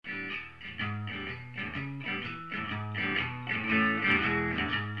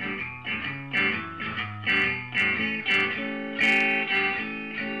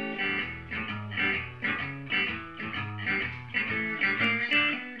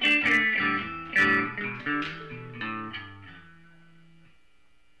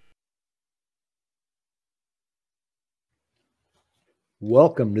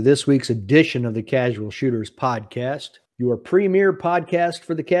Welcome to this week's edition of the Casual Shooters Podcast, your premier podcast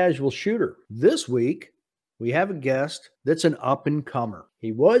for the casual shooter. This week, we have a guest that's an up-and-comer.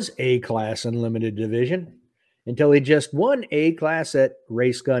 He was A-class in limited division until he just won A-class at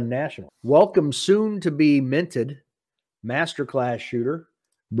Race Gun National. Welcome soon-to-be minted masterclass shooter,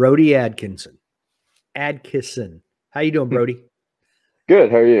 Brody Adkison. How you doing, Brody? Good.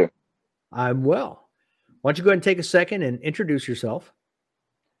 How are you? I'm well. Why don't you go ahead and take a second and introduce yourself?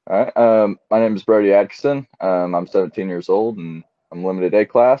 All right. My name is Brody Adkison. I'm 17 years old and I'm limited A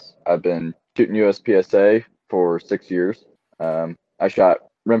class. I've been shooting USPSA for 6 years. I shot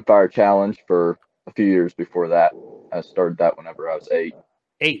Rimfire Challenge for a few years before that. I started that whenever I was 8.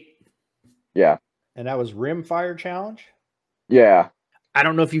 8. Yeah. And that was Rimfire Challenge? Yeah. I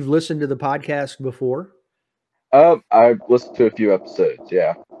don't know if you've listened to the podcast before. I've listened to a few episodes.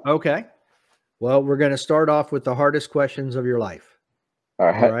 Yeah. Okay. Well, we're going to start off with the hardest questions of your life. All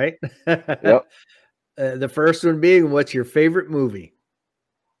right. Yep. The first one being, what's your favorite movie?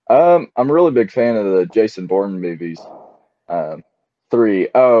 I'm a really big fan of the Jason Bourne movies. 3.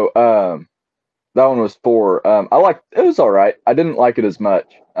 That one was 4. It was all right. I didn't like it as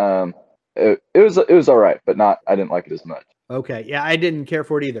much. It was all right, but I didn't like it as much. Okay. Yeah, I didn't care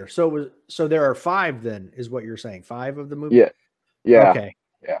for it either. So there are 5 then, is what you're saying. 5 of the movie? Yeah. Yeah. Okay.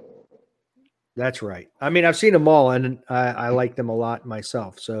 Yeah. That's right. I mean, I've seen them all, and I like them a lot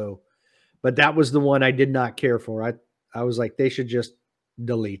myself. So, but that was the one I did not care for. I was like, they should just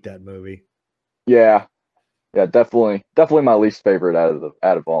delete that movie. Yeah. Yeah, definitely my least favorite out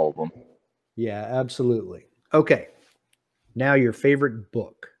of all of them. Yeah, absolutely. Okay. Now your favorite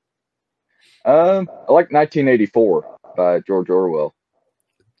book. I like 1984 by George Orwell.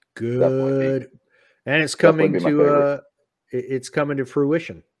 Good. And it's coming to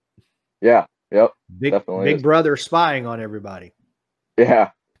fruition. Yeah. Yep. Big brother spying on everybody. Yeah.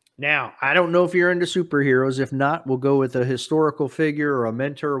 Now, I don't know if you're into superheroes. If not, we'll go with a historical figure or a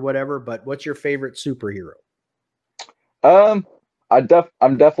mentor or whatever, but what's your favorite superhero? I'm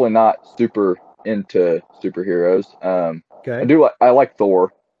definitely not super into superheroes. Okay. I like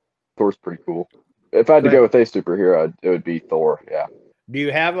Thor. Thor's pretty cool. If I had to go with a superhero, it would be Thor. Yeah. Do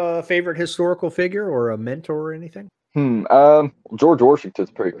you have a favorite historical figure or a mentor or anything? George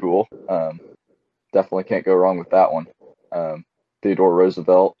Washington's pretty cool. Definitely can't go wrong with that one. Theodore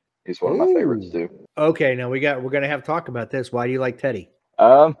Roosevelt, he's one of my favorites too. Okay, now we're gonna have to talk about this. Why do you like Teddy?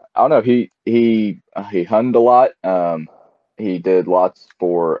 I don't know. He hunted a lot. He did lots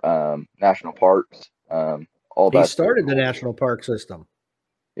for national parks. All that. He started the national park system.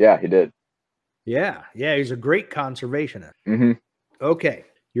 Yeah, he did. Yeah, he's a great conservationist. Mm-hmm. Okay.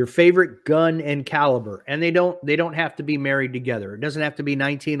 Your favorite gun and caliber, and they don't have to be married together. It doesn't have to be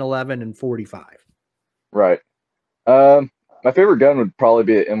 1911 and 45. Right. My favorite gun would probably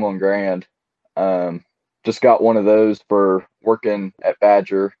be an M1 Grand. Just got one of those for working at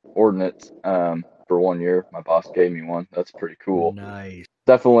Badger Ordnance for 1 year. My boss gave me one. That's pretty cool. Nice.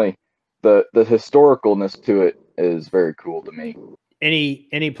 Definitely, the historicalness to it is very cool to me.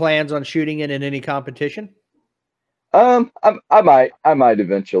 Any plans on shooting it in any competition? I might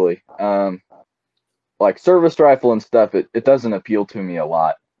eventually. Like service rifle and stuff, it doesn't appeal to me a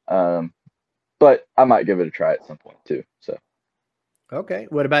lot. But I might give it a try at some point too. So. Okay.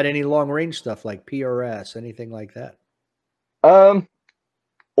 What about any long range stuff like PRS, anything like that?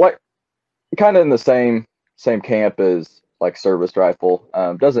 Like kind of in the same camp as like service rifle.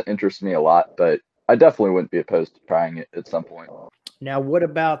 Doesn't interest me a lot, but I definitely wouldn't be opposed to trying it at some point. Now, what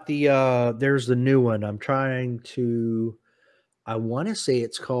about there's the new one. I want to say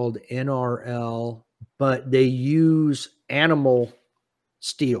it's called NRL, but they use animal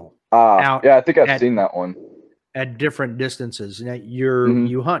steel. Yeah, I think I've seen that one. At different distances. Now,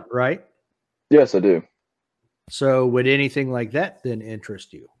 you hunt, right? Yes, I do. So would anything like that then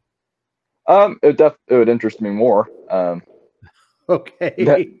interest you? It would interest me more.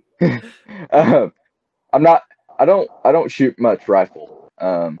 Okay. I don't shoot much rifle. We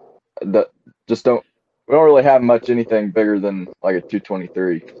don't really have much anything bigger than like a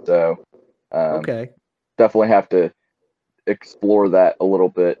 223. So okay. Definitely have to explore that a little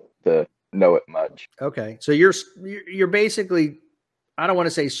bit to know it much. Okay. So you're basically, I don't want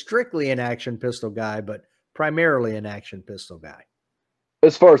to say strictly an action pistol guy, but primarily an action pistol guy.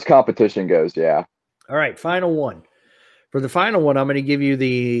 As far as competition goes, yeah. All right, final one. For the final one, I'm going to give you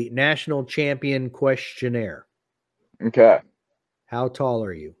the national champion questionnaire. Okay. How tall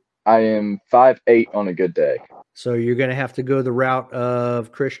are you? I am 5'8" on a good day. So you're going to have to go the route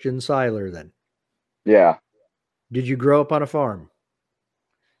of Christian Seiler then. Yeah. Did you grow up on a farm?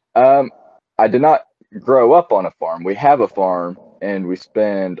 I did not grow up on a farm. We have a farm, and we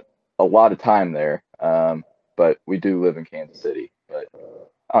spend a lot of time there. But we do live in Kansas City. But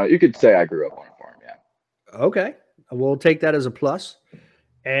you could say I grew up on a farm. Yeah. Okay. We'll take that as a plus.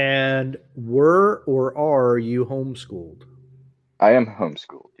 And were or are you homeschooled? I am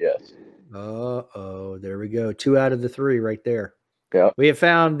homeschooled. Yes. Uh-oh, there we go. 2 out of the 3 right there. Yeah. We have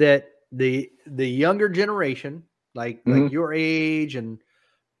found that the younger generation, like Mm-hmm. your age and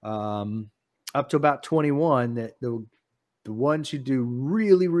up to about 21, that the ones who do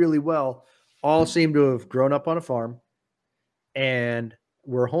really, really well all seem to have grown up on a farm and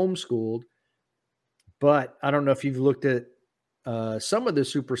were homeschooled. But I don't know if you've looked at some of the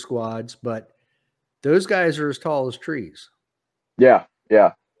super squads, but those guys are as tall as trees. Yeah.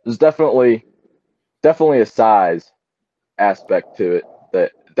 Yeah. There's definitely a size aspect to it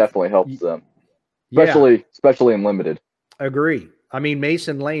that definitely helps them, especially in limited. Agree. I mean,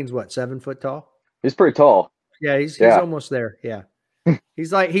 Mason Lane's what, 7 foot tall? He's pretty tall. Yeah, he's almost there. Yeah,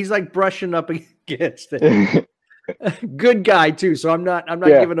 he's like brushing up against it. Good guy too. So I'm not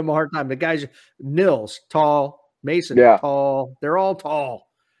giving him a hard time. The guys, Nils, tall, Mason, tall. They're all tall.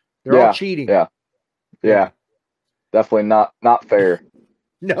 They're all cheating. Yeah. Definitely not fair.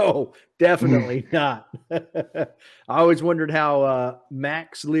 No, definitely not. I always wondered how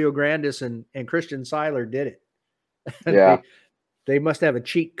Max Leograndis and Christian Seiler did it. Yeah. They must have a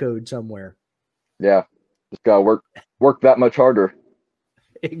cheat code somewhere. Yeah. Just gotta work that much harder.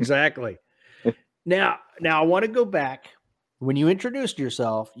 Exactly. Now I want to go back. When you introduced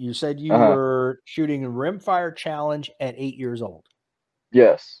yourself, you said you were shooting a rimfire challenge at 8 years old.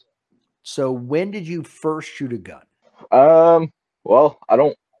 Yes. So when did you first shoot a gun? Well,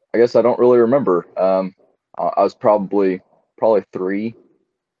 I guess I don't really remember. I was probably 3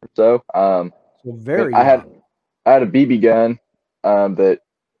 or so. So very I young. had a BB gun that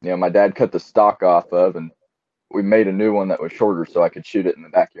my dad cut the stock off of, and we made a new one that was shorter so I could shoot it in the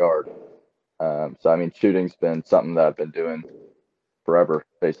backyard. So I mean, shooting's been something that I've been doing forever,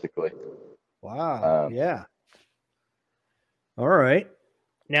 basically. Wow. Yeah. All right.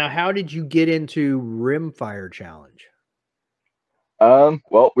 Now, how did you get into rimfire challenge?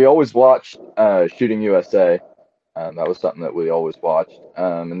 Well, we always watched Shooting USA. That was something that we always watched.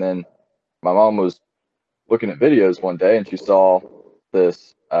 And then my mom was looking at videos one day, and she saw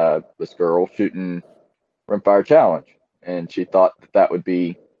this girl shooting rimfire challenge, and she thought that would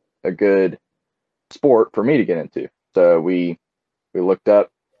be a good sport for me to get into. So we looked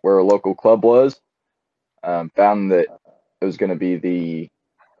up where a local club was, found that it was going to be the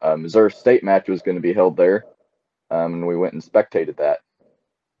Missouri State match was going to be held there, and we went and spectated that,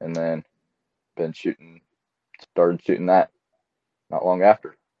 and then started shooting that not long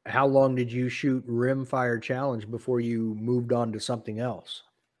after. How long did you shoot rimfire challenge before you moved on to something else?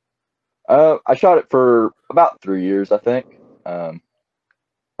 I shot it for about 3 years, I think.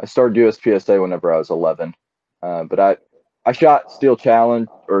 I started USPSA whenever I was 11, but I shot Steel Challenge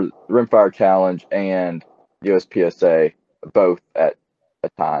or Rimfire Challenge and USPSA both at a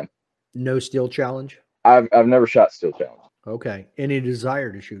time. No Steel Challenge? I've never shot Steel Challenge. Okay. Any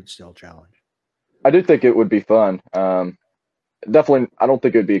desire to shoot Steel Challenge? I do think it would be fun. Definitely, I don't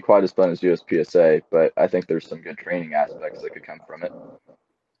think it would be quite as fun as USPSA, but I think there's some good training aspects that could come from it.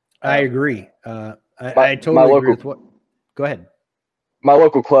 I agree. I totally agree with what. Go ahead. My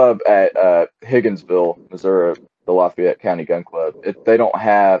local club at Higginsville, Missouri, the Lafayette County Gun Club, they don't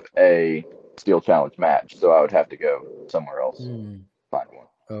have a Steel Challenge match, so I would have to go somewhere else find one.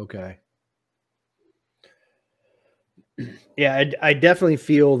 Okay. Yeah, I definitely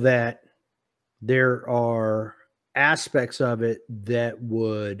feel that there are aspects of it that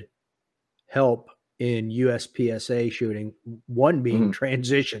would help in USPSA shooting. One being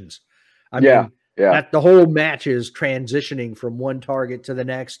transitions. I mean, that the whole match is transitioning from one target to the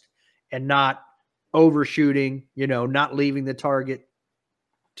next and not overshooting, not leaving the target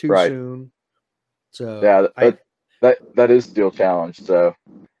too soon. So yeah, that is Steel Challenge. So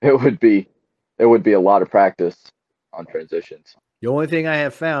it would be a lot of practice on transitions. The only thing I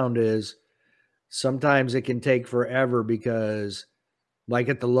have found is sometimes it can take forever because, like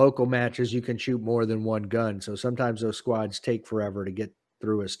at the local matches, you can shoot more than one gun. So sometimes those squads take forever to get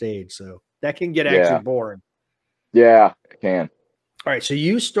through a stage. So that can get actually boring. Yeah, it can. All right. So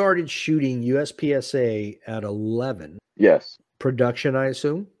you started shooting USPSA at 11. Yes. Production, I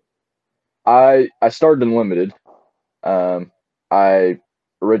assume? I started in limited. I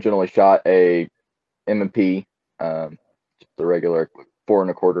originally shot a M&P, just a regular 4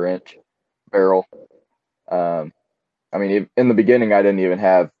 1/4 inch barrel. I mean, in the beginning, I didn't even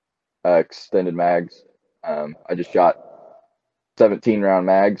have extended mags. I just shot 17 round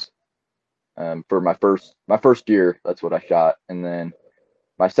mags. For my first year, that's what I shot. And then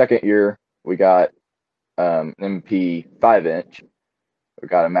my second year, we got an MP 5-inch. We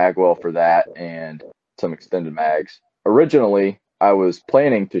got a mag well for that and some extended mags. Originally, I was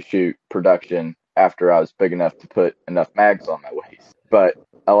planning to shoot production after I was big enough to put enough mags on my waist, but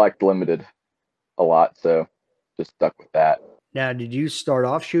I liked limited a lot, so just stuck with that. Now, did you start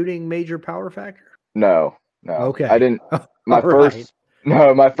off shooting major power factor? No. Okay. I didn't. My first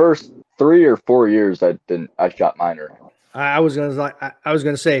 3 or 4 years, I didn't. I shot minor. I was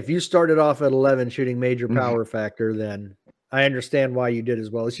gonna say, if you started off at 11 shooting major power factor, then I understand why you did as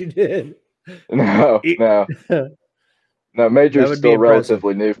well as you did. No. Major is still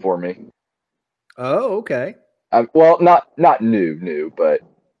relatively new for me. Oh, okay. Well, not new, but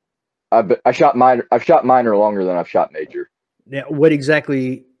I shot minor. I've shot minor longer than I've shot major. Now, what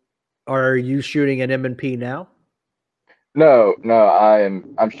exactly are you shooting at M&P now? No,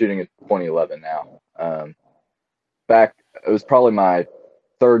 I'm shooting at 2011 now. Back, it was probably my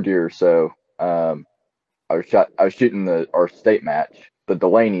third year or so. I was shooting our state match. The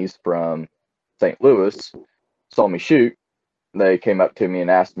Delaney's from St. Louis saw me shoot. They came up to me and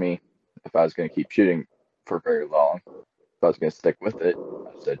asked me if I was going to keep shooting for very long, if I was going to stick with it.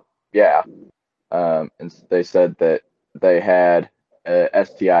 I said, yeah. And they said that they had a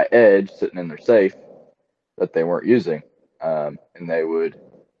STI Edge sitting in their safe that they weren't using, and they would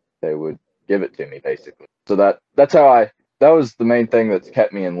give it to me basically. So that's how that was the main thing that's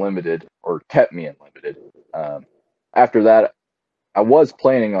kept me in limited. After that, I was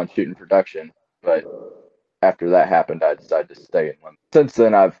planning on shooting production, but after that happened, I decided to stay in limited. Since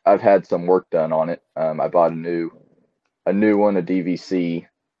then, I've had some work done on it. I bought a new one, a DVC,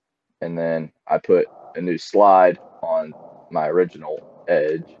 and then I put a new slide on my original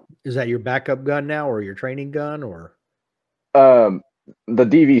Edge. Is that your backup gun now, or your training gun, or? The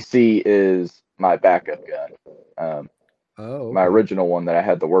DVC is my backup gun. Okay. My original one that I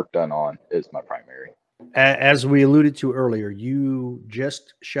had the work done on is my primary. As we alluded to earlier, you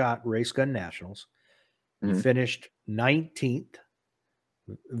just shot Race Gun Nationals. You finished 19th,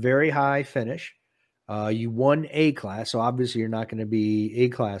 very high finish. You won A class, so obviously you're not going to be A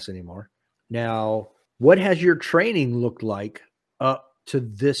class anymore. Now, what has your training looked like up to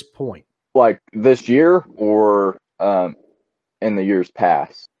this point? Like this year or in the years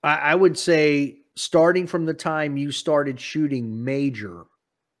past? I would say starting from the time you started shooting major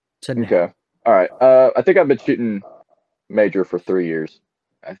to now. Okay. All right. I think I've been shooting major for 3 years,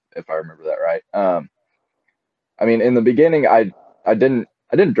 if I remember that right. I mean, in the beginning, I didn't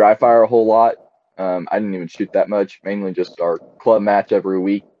dry fire a whole lot. I didn't even shoot that much. Mainly just our club match every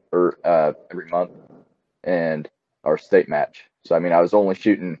week or every month, and our state match. So I mean, I was only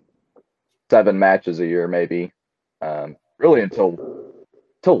shooting 7 matches a year, maybe. Really until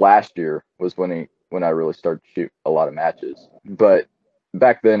last year was when I really started to shoot a lot of matches. But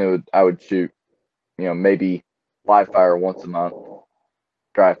back then, I would shoot, maybe live fire once a month,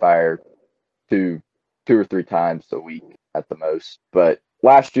 dry fire two or 3 times a week at the most. But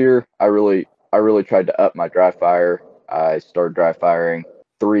last year, I really tried to up my dry fire. I started dry firing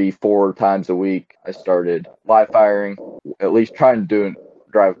 3-4 times a week. I started live firing, at least trying to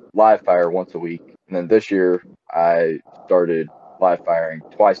drive live fire once a week. And then this year, I started live firing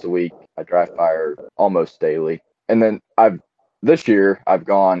twice a week. I dry fire almost daily. And then this year I've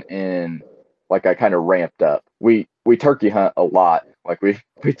gone in, like, I kind of ramped up. We turkey hunt a lot. Like we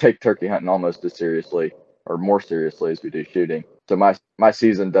take turkey hunting almost as seriously or more seriously as we do shooting. So my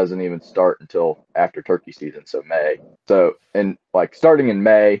season doesn't even start until after turkey season, so May. So, and like starting in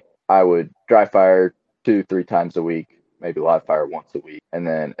May, I would dry fire 2-3 times a week, maybe live fire once a week. And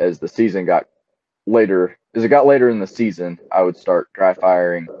then as the season got later in the season, I would start dry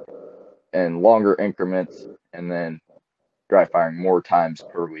firing in longer increments and then dry firing more times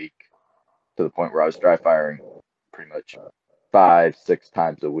per week, to the point where I was dry firing pretty much 5-6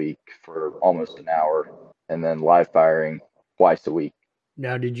 times a week for almost an hour, and then live firing twice a week.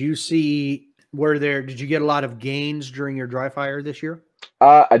 Now, did you get a lot of gains during your dry fire this year?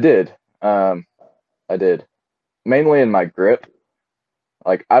 I did. I did. Mainly in my grip.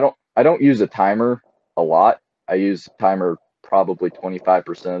 Like I don't use a timer a lot. I use a timer probably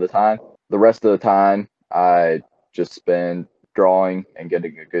 25% of the time. The rest of the time, I just spend drawing and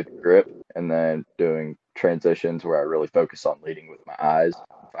getting a good grip, and then doing transitions where I really focus on leading with my eyes,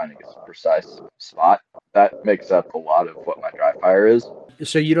 finding a precise spot. That makes up a lot of what my dry fire is.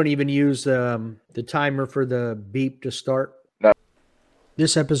 So you don't even use the timer for the beep to start? No.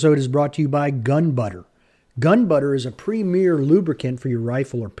 This episode is brought to you by Gun Butter. Gun Butter is a premier lubricant for your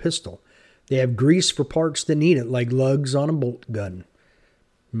rifle or pistol. They have grease for parts that need it, like lugs on a bolt gun.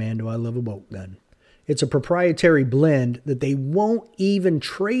 Man, do I love a bolt gun. It's a proprietary blend that they won't even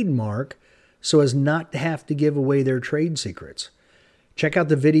trademark so as not to have to give away their trade secrets. Check out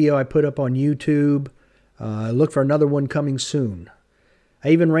the video I put up on YouTube. Look for another one coming soon. I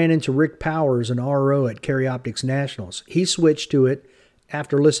even ran into Rick Powers, an RO at Carry Optics Nationals. He switched to it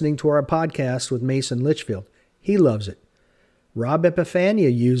after listening to our podcast with Mason Litchfield. He loves it. Rob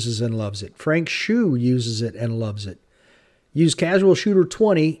Epifania uses and loves it. Frank Shu uses it and loves it. Use Casual Shooter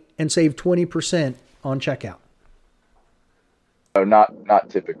 20 and save 20% on checkout. No, not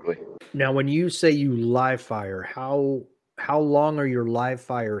typically. Now, when you say you live fire, how long are your live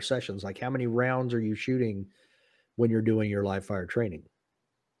fire sessions? Like, how many rounds are you shooting when you're doing your live fire training?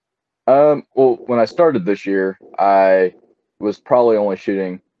 Well, when I started this year, I was probably only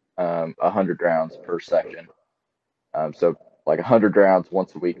shooting 100 rounds per section. So like 100 rounds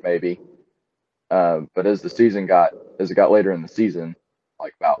once a week, maybe. But as it got later in the season,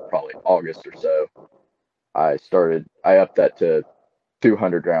 like about probably August or so, I upped that to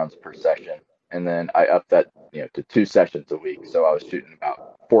 200 rounds per session. And then I upped that, to 2 sessions a week. So I was shooting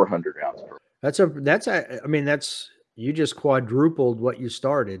about 400 rounds per week. You just quadrupled what you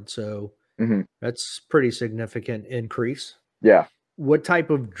started. So that's pretty significant increase. Yeah. What type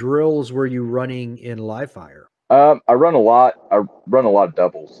of drills were you running in live fire? I run a lot of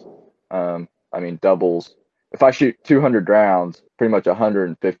doubles. Doubles. If I shoot 200 rounds, pretty much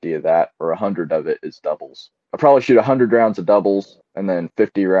 150 of that or 100 of it is doubles. I probably shoot 100 rounds of doubles and then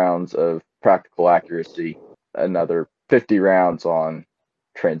 50 rounds of practical accuracy, another 50 rounds on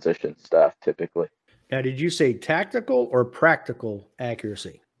transition stuff typically. Now, did you say tactical or practical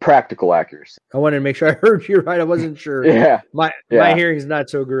accuracy? Practical accuracy. I wanted to make sure I heard you right. I wasn't sure. Yeah. My hearing's not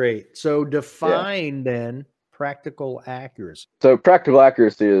so great. So define then practical accuracy. So practical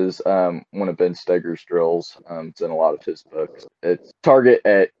accuracy is one of Ben Steger's drills. It's in a lot of his books. It's target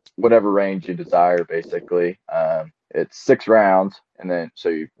at whatever range you desire, basically. It's 6 rounds, and then so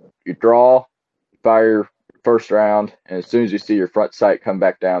you draw, fire first round, and as soon as you see your front sight come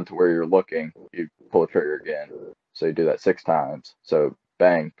back down to where you're looking, you pull the trigger again. So you do that 6 times. So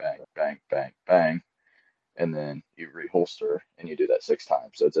bang, bang, bang, bang, bang, and then you reholster and you do that 6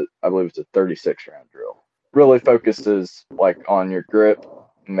 times. So I believe it's a 36 round drill. Really focuses like on your grip,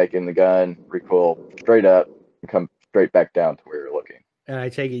 making the gun recoil straight up and come straight back down to where you're looking. And I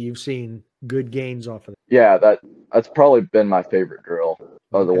take it you've seen good gains off of it. Yeah, that's probably been my favorite drill,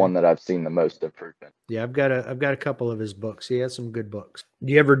 or the one that I've seen the most improvement. Yeah, I've got a couple of his books. He has some good books.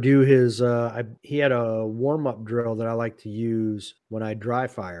 Do you ever do his? He had a warm up drill that I like to use when I dry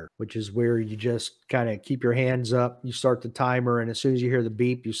fire, which is where you just kind of keep your hands up. You start the timer, and as soon as you hear the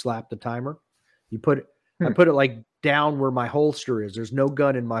beep, you slap the timer. You put it. I put it like down where my holster is. There's no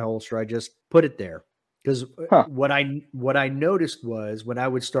gun in my holster. I just put it there. Because what I noticed was when I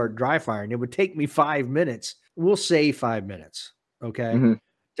would start dry firing, it would take me 5 minutes. We'll say 5 minutes, okay,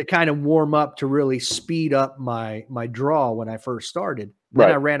 to kind of warm up, to really speed up my draw when I first started. Then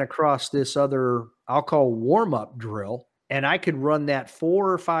I ran across this other, I'll call warm up drill, and I could run that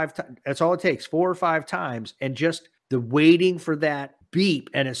 4 or 5 times. That's all it takes, 4 or 5 times, and just the waiting for that beep.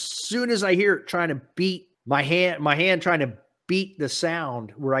 And as soon as I hear it trying to beat my hand trying to beat the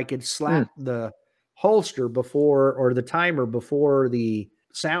sound where I could slap the holster before, or the timer before the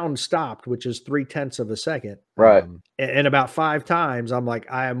sound stopped, which is 0.3 of a second. Right. And about 5 times, I'm like,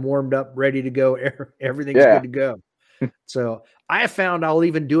 I am warmed up, ready to go. Everything's good to go. So I have found I'll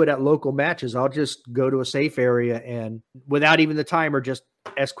even do it at local matches. I'll just go to a safe area and without even the timer, just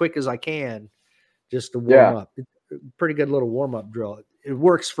as quick as I can, just to warm up. It's a pretty good little warm up drill. It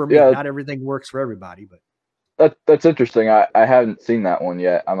works for me. Not everything works for everybody, but. That's interesting. I haven't seen that one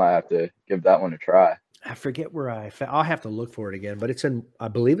yet. I might have to give that one a try. I forget where I'll have to look for it again, but I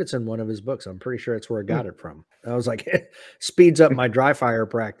believe it's in one of his books. I'm pretty sure it's where I got it from. I was like, speeds up my dry fire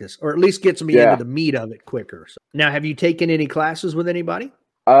practice, or at least gets me into the meat of it quicker. So, now, have you taken any classes with anybody?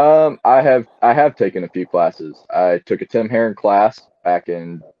 I have taken a few classes. I took a Tim Herron class back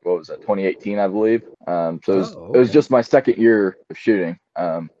in, 2018, I believe. It was just my second year of shooting.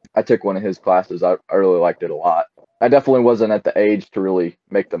 I took one of his classes. I really liked it a lot. I definitely wasn't at the age to really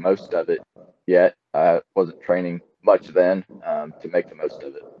make the most of it yet. I wasn't training much then to make the most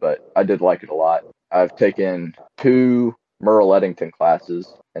of it, but I did like it a lot. I've taken 2 Merle Eddington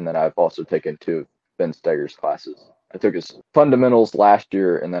classes, and then I've also taken 2 Ben Steger's classes. I took his fundamentals last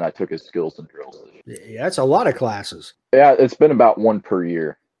year, and then I took his skills and drills this year. Yeah, that's a lot of classes. Yeah, it's been about 1 per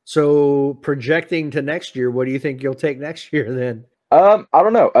year. So projecting to next year, what do you think you'll take next year then? I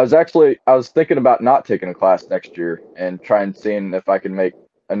don't know. I was thinking about not taking a class next year and seeing if I can make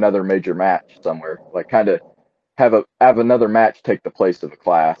another major match somewhere, like kind of have another match take the place of a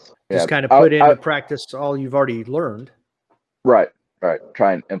class. Just kind of put into practice all you've already learned. Right.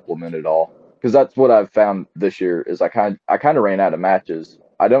 Try and implement it all, because that's what I've found this year is I kind of ran out of matches.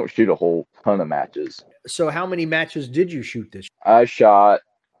 I don't shoot a whole ton of matches. So how many matches did you shoot this year? I shot,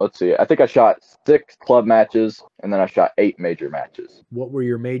 let's see, I think I shot 6 club matches, and then I shot 8 major matches. What were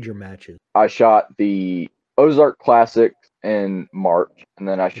your major matches? I shot the Ozark Classic in March, and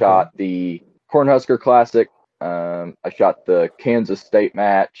then I shot the Cornhusker Classic. I shot the Kansas State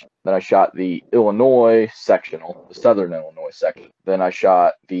match. Then I shot the Illinois sectional, the Southern Illinois section. Then I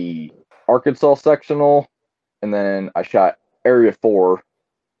shot the Arkansas sectional, and then I shot Area 4.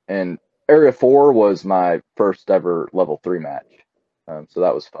 And Area 4 was my first ever level 3 match. So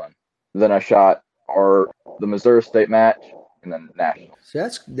that was fun. Then I shot the Missouri State match, and then national. So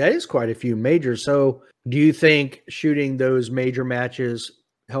that is quite a few majors. So do you think shooting those major matches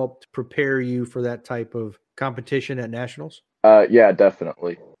helped prepare you for that type of competition at nationals? Yeah,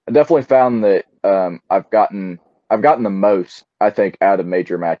 definitely. I definitely found that I've gotten the most, I think, out of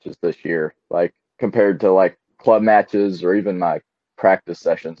major matches this year, like compared to like club matches or even my practice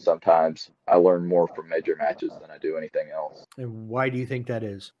sessions. Sometimes I learn more from major matches than I do anything else. And why do you think that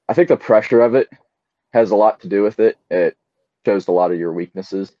is? I think the pressure of it has a lot to do with it. It shows a lot of your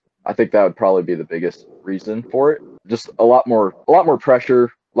weaknesses. I think that would probably be the biggest reason for it. Just a lot more pressure,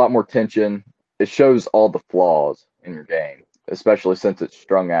 a lot more tension. It shows all the flaws in your game, especially since it's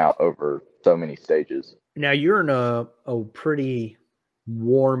strung out over so many stages. Now you're in a pretty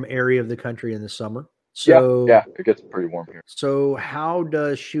warm area of the country in the summer. So yeah, it gets pretty warm here. So how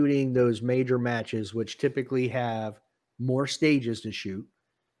does shooting those major matches, which typically have more stages to shoot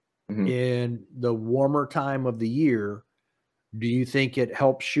in the warmer time of the year, do you think it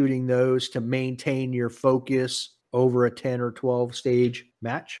helps shooting those to maintain your focus over a 10 or 12 stage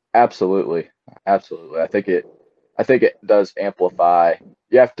match? Absolutely. I think it does amplify.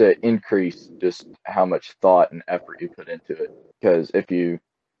 You have to increase just how much thought and effort you put into it, because if you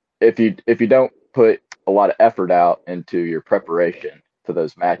don't put a lot of effort out into your preparation to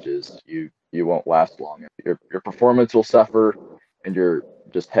those matches, you won't last long. Your performance will suffer, and your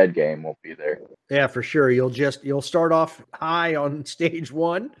just head game won't be there. Yeah, for sure. You'll start off high on stage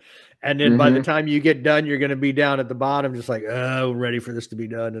 1, and then by the time you get done, you're going to be down at the bottom, just like, oh, ready for this to be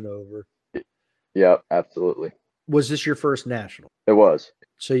done and over. Yeah, absolutely. Was this your first national? It was.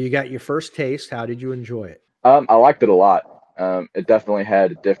 So you got your first taste. How did you enjoy it? I liked it a lot. It definitely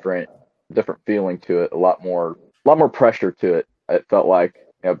had a different feeling to it. A lot more pressure to it. It felt like,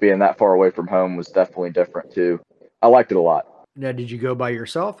 being that far away from home was definitely different too. I liked it a lot. Now, did you go by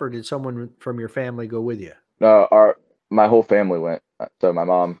yourself, or did someone from your family go with you? No, my whole family went. So my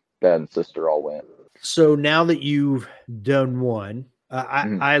mom, dad, and sister all went. So now that you've done one,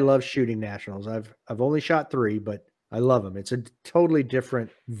 I love shooting nationals. I've only shot 3, but I love them. It's a totally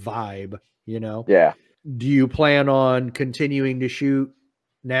different vibe, Yeah. Do you plan on continuing to shoot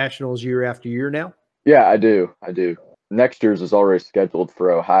nationals year after year now? Yeah, I do. Next year's is already scheduled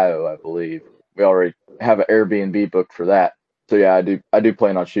for Ohio, I believe. We already have an Airbnb booked for that. So yeah, I do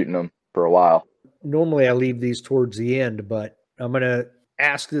plan on shooting them for a while. Normally I leave these towards the end, but I'm going to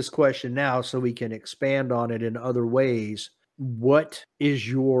ask this question now so we can expand on it in other ways. What is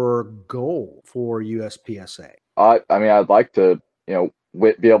your goal for USPSA? I mean, I'd like to,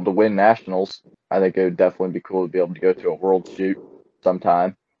 be able to win nationals. I think it would definitely be cool to be able to go to a world shoot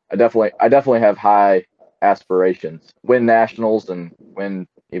sometime. I definitely have high aspirations. Win nationals and win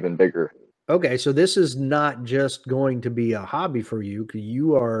even bigger. Okay, so this is not just going to be a hobby for you.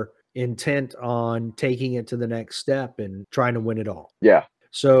 You are intent on taking it to the next step and trying to win it all. Yeah.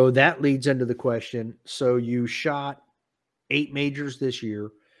 So that leads into the question. So you shot 8 majors this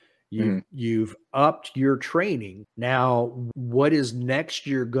year. You've upped your training. Now, what is next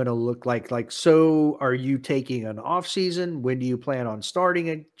year going to look like? So are you taking an off season? When do you plan on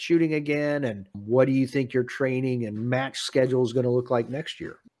starting shooting again? And what do you think your training and match schedule is going to look like next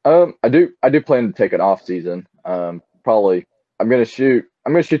year? I do plan to take an off season. Probably I'm going to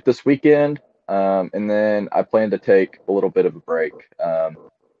shoot this weekend. And then I plan to take a little bit of a break.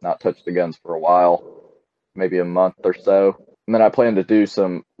 Not touch the guns for a while, maybe a month or so. And then I plan to do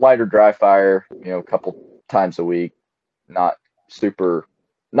some lighter dry fire, a couple times a week, not super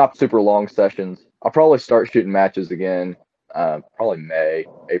long sessions. I'll probably start shooting matches again, probably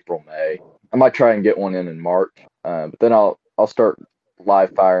April, May. I might try and get one in March, but then I'll start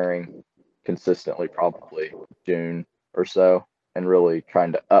live firing consistently, probably June or so, and really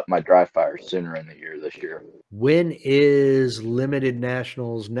trying to up my dry fire sooner in the year this year. When is Limited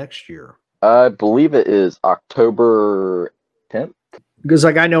Nationals next year? I believe it is October 10th. Because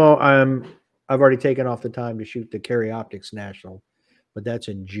I know I've already taken off the time to shoot the Carry Optics National, but that's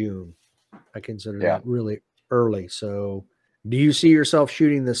in June. I consider that really early. So do you see yourself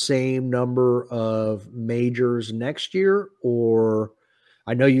shooting the same number of majors next year? Or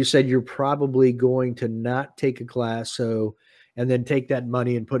I know you said you're probably going to not take a class, and then take that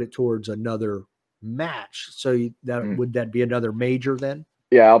money and put it towards another match. So would that be another major then?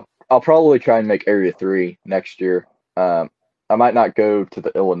 Yeah, I'll probably try and make Area 3 next year. I might not go to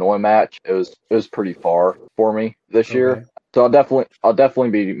the Illinois match. It was pretty far for me this year. So I'll definitely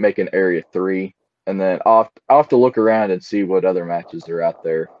be making Area 3, and then I'll have to look around and see what other matches are out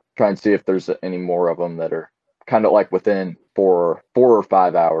there. Try and see if there's any more of them that are kind of like within 4 or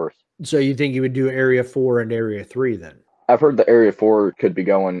 5 hours. So you think you would do Area 4 and Area 3 then? I've heard the Area 4 could be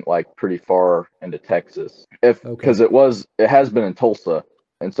going like pretty far into Texas, because it has been in Tulsa,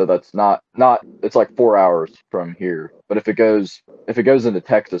 and so that's not it's like 4 hours from here. But if it goes into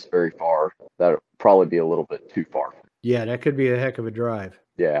Texas very far, that'll probably be a little bit too far. Yeah, that could be a heck of a drive.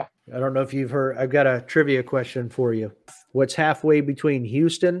 Yeah. I don't know if you've heard. I've got a trivia question for you. What's halfway between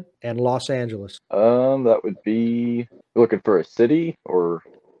Houston and Los Angeles? That would be, looking for a city, or?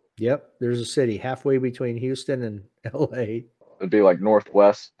 Yep, there's a city halfway between Houston and LA. It'd be like north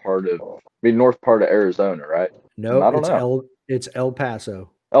part of Arizona, right? No, I don't know. It's El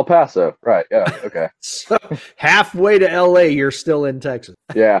Paso. El Paso, right? Yeah. Okay. So halfway to LA, you're still in Texas.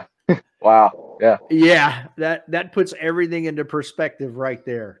 Yeah. Wow. Yeah. Yeah. That puts everything into perspective right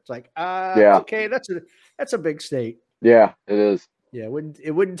there. It's like, okay, that's a big state. Yeah, it is. Yeah,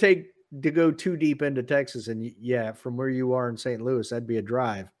 it wouldn't take to go too deep into Texas, and from where you are in St. Louis, that'd be a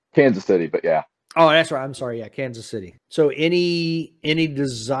drive. Kansas City, but yeah. Oh, that's right. I'm sorry. Yeah, Kansas City. So any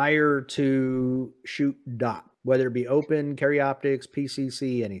desire to shoot dot, whether it be open, carry optics,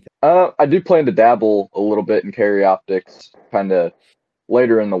 PCC, anything? I do plan to dabble a little bit in carry optics, kind of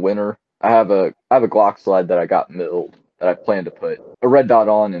later in the winter. I have a Glock slide that I got milled that I plan to put a red dot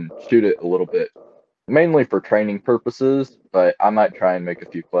on and shoot it a little bit, mainly for training purposes, but I might try and make a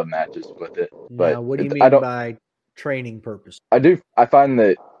few club matches with it. But now, what do you mean by training purpose? I find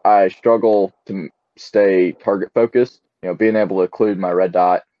that I struggle to stay target focused, being able to occlude my red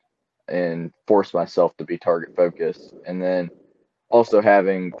dot and force myself to be target focused. And then also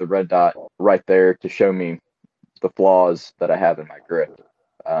having the red dot right there to show me the flaws that I have in my grip.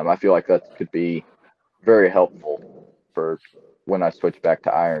 I feel like that could be very helpful for when I switch back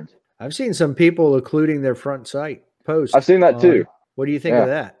to irons. I've seen some people occluding their front sight post. I've seen that too. What do you think of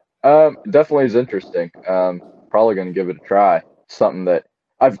that? Definitely is interesting. Probably going to give it a try. Something that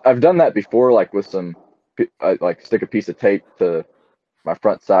I've done that before, like with some, like stick a piece of tape to my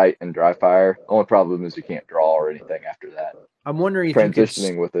front sight and dry fire. Only problem is you can't draw or anything after that. I'm wondering if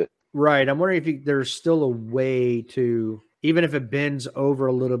transitioning with it. Right. I'm wondering if there's still a way to, even if it bends over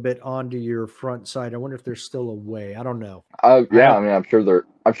a little bit onto your front sight, I wonder if there's still a way. I don't know. Yeah, I mean, I'm sure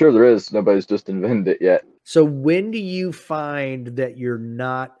there is. Nobody's just invented it yet. So when do you find that you're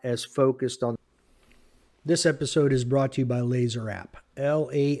not as focused on? This episode is brought to you by Laser App,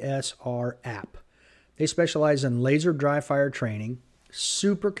 LASR App. They specialize in laser dry fire training,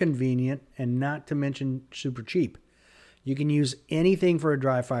 super convenient, and not to mention super cheap. You can use anything for a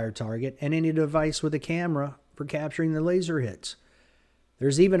dry fire target and any device with a camera for capturing the laser hits.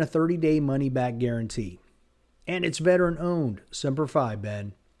 There's even a 30-day money-back guarantee. And it's veteran-owned. Semper Fi,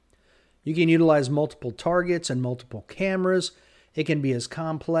 Ben. You can utilize multiple targets and multiple cameras. It can be as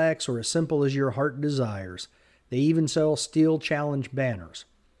complex or as simple as your heart desires. They even sell Steel Challenge banners.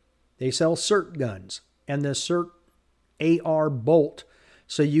 They sell CERT guns and the CERT AR bolt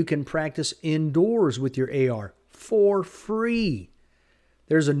so you can practice indoors with your AR for free.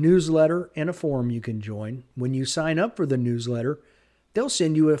 There's a newsletter and a forum you can join. When you sign up for the newsletter, they'll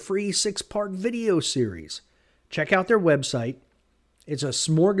send you a free 6-part video series. Check out their website. It's a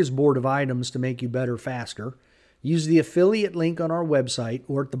smorgasbord of items to make you better faster. Use the affiliate link on our website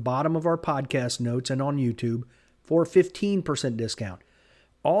or at the bottom of our podcast notes and on YouTube for a 15% discount.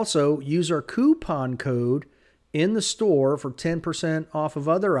 Also, use our coupon code in the store for 10% off of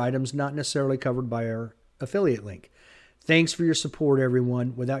other items not necessarily covered by our affiliate link. Thanks for your support,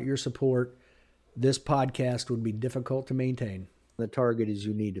 everyone. Without your support, this podcast would be difficult to maintain. The target as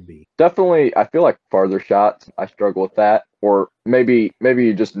you need to be. Definitely, I feel like farther shots, I struggle with that. Or maybe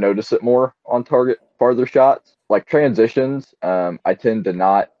you just notice it more on target farther shots. Like transitions, I tend to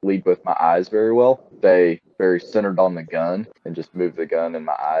not lead with my eyes very well. They very centered on the gun and just move the gun and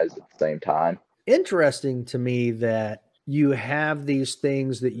my eyes at the same time. Interesting to me that you have these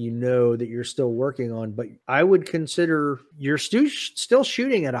things that you know that you're still working on, but I would consider you're still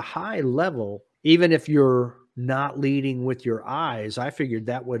shooting at a high level, even if you're not leading with your eyes, I figured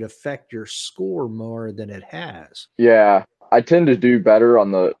that would affect your score more than it has. Yeah, I tend to do better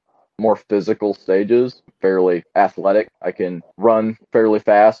on the more physical stages, fairly athletic. I can run fairly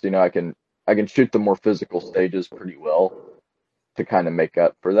fast. I can shoot the more physical stages pretty well to kind of make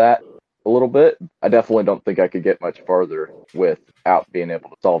up for that a little bit. I definitely don't think I could get much farther without being able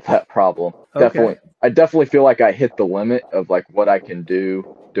to solve that problem. Okay. I definitely feel like I hit the limit of like what I can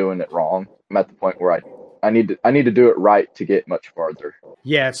do doing it wrong. I'm at the point where I need to do it right to get much farther.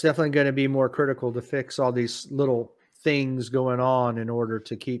 Yeah, it's definitely going to be more critical to fix all these little things going on in order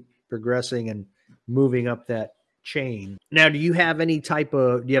to keep progressing and moving up that chain. Now, do you have any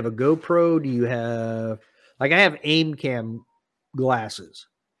do you have a GoPro? Do you have, like, I have aim cam glasses.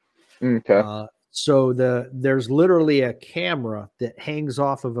 Okay. So there's literally a camera that hangs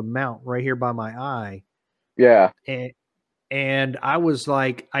off of a mount right here by my eye. Yeah. And I was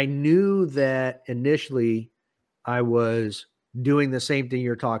like, I knew that initially I was doing the same thing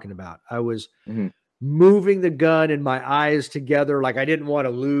you're talking about. I was moving the gun and my eyes together. Like I didn't want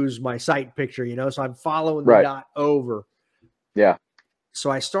to lose my sight picture, so I'm following the Right. dot over. Yeah. So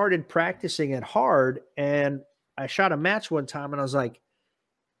I started practicing it hard and I shot a match one time and I was like,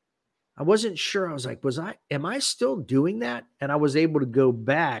 I wasn't sure. I was like, am I still doing that? And I was able to go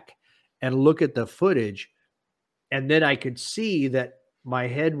back and look at the footage. And then I could see that my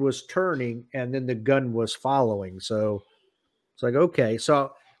head was turning and then the gun was following. So it's like, okay.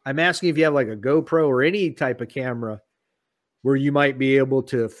 So I'm asking if you have like a GoPro or any type of camera where you might be able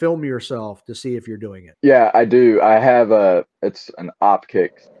to film yourself to see if you're doing it. Yeah, I do. It's an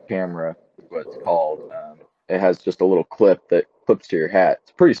Optics camera, is what it's called. It has just a little clip that clips to your hat.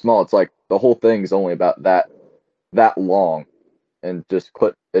 It's pretty small. It's like the whole thing's only about that long, and just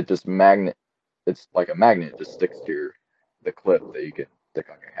magnet. It's like a magnet, it just sticks to the clip that you can stick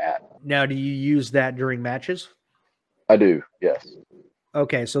on your hat. Now, do you use that during matches? I do, yes.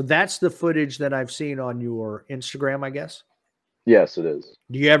 Okay, so that's the footage that I've seen on your Instagram, I guess. Yes, it is.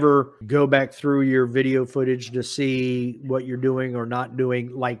 Do you ever go back through your video footage to see what you're doing or not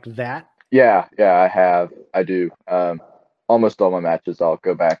doing like that? Yeah, I have. I do. Almost all my matches, I'll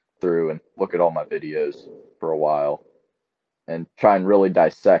go back through and look at all my videos for a while and try and really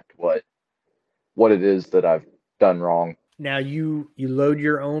dissect what it is that I've done wrong. Now, you load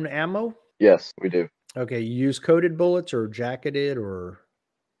your own ammo? Yes, we do. Okay, you use coated bullets or jacketed or?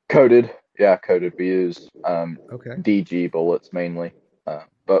 Coated. Yeah, coated. We use Okay. DG bullets mainly,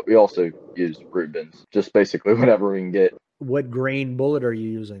 but we also use Rubens, just basically whatever we can get. What grain bullet are you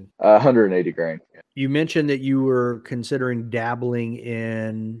using? 180 grain. You mentioned that you were considering dabbling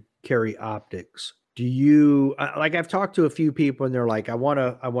in carry optics. Do you, like, I've talked to a few people and they're like, I want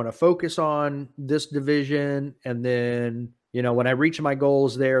to focus on this division. And then, when I reach my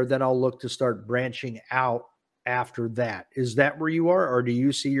goals there, then I'll look to start branching out after that. Is that where you are? Or do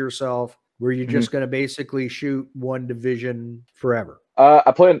you see yourself where you're just going to basically shoot one division forever?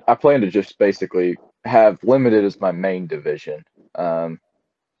 I plan to just basically have limited as my main division.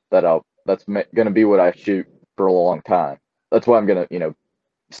 That's going to be what I shoot for a long time. That's what I'm going to,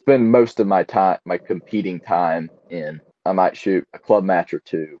 spend most of my competing time in. I might shoot a club match or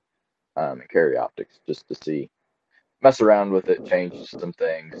two, and carry optics just to mess around with it, change some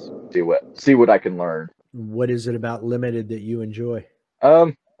things, see what I can learn. What is it about limited that you enjoy?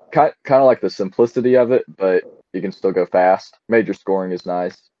 Kind of like the simplicity of it, but you can still go fast. Major scoring is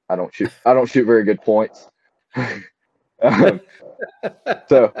nice. I don't shoot very good points.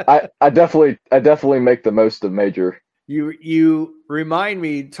 So I definitely make the most of major. You remind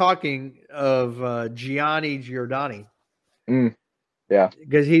me, talking of Gianni Giordani. Yeah,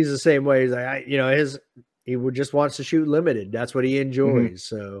 because he's the same way. He's like, he just wants to shoot limited. That's what he enjoys.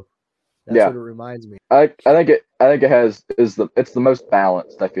 So that's what it reminds me. I think it's the most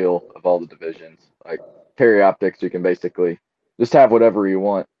balanced, I feel, of all the divisions. Like carry optics, you can basically just have whatever you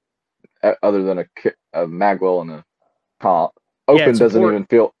want, other than a magwell and a comp. Open doesn't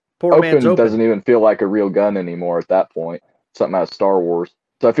even feel like a real gun anymore at that point. Something out of Star Wars.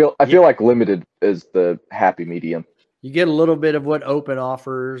 So I feel like limited is the happy medium. You get a little bit of what open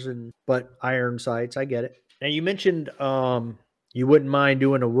offers, but iron sights. I get it. Now you mentioned you wouldn't mind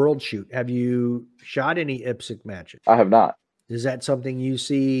doing a world shoot. Have you shot any IPSC matches? I have not. Is that something you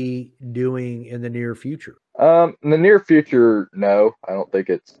see doing in the near future? In the near future, no. I don't think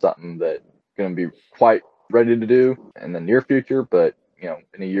it's something that's going to be quite ready to do in the near future, but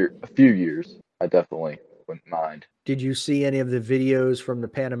in a few years, I definitely wouldn't mind. Did you see any of the videos from the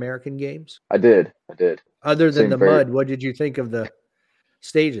Pan American Games? I did. Other than the mud, what did you think of the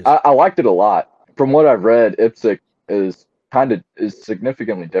stages? I liked it a lot. From what I've read, IPSC is kind of is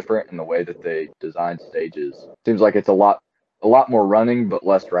significantly different in the way that they design stages. Seems like it's a lot more running but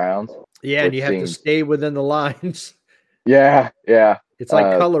less rounds. Yeah, and Which you have to seems stay within the lines. yeah. It's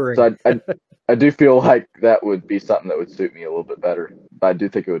like So coloring. I do feel like that would be something that would suit me a little bit better. But I do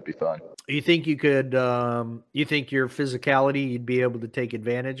think it would be fun. You think you could? You think your physicality, you'd be able to take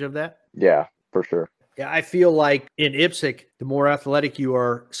advantage of that? Yeah, for sure. Yeah, I feel like in IPSC, the more athletic you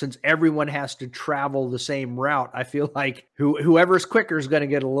are, since everyone has to travel the same route, I feel like whoever's quicker is going to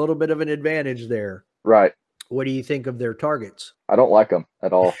get a little bit of an advantage there. Right. What do you think of their targets? I don't like them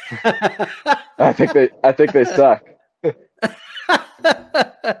at all. I think they suck.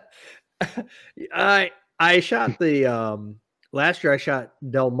 I shot the last year I shot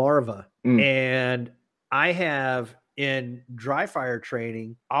Delmarva, and I have in dry fire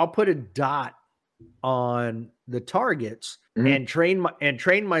training, I'll put a dot on the targets and train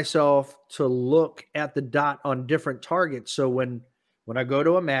myself to look at the dot on different targets. So when I go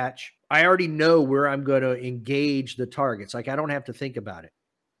to a match, I already know where I'm going to engage the targets. Like I don't have to think about it.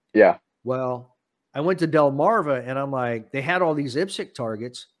 Yeah. Well, I went to Delmarva and I'm like, they had all these IPSC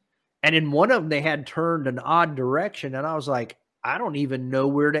targets. And in one of them, they had turned an odd direction. And I was like, I don't even know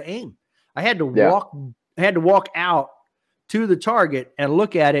where to aim. I had to walk out to the target and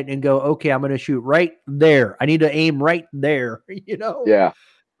look at it and go, okay, I'm going to shoot right there. I need to aim right there. Yeah.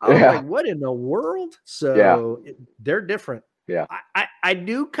 I was like, what in the world? So they're different. Yeah. I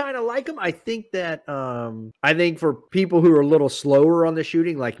do kind of like them. I think that I think for people who are a little slower on the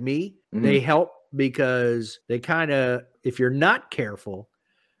shooting like me, they help because they kind of, if you're not careful,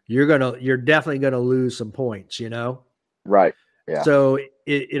 you're definitely gonna lose some points, Right. Yeah. So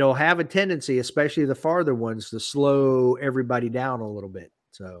it'll have a tendency, especially the farther ones, to slow everybody down a little bit.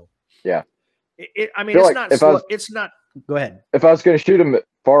 So yeah. I mean, it's not slow. It's not. Go ahead. If I was going to shoot them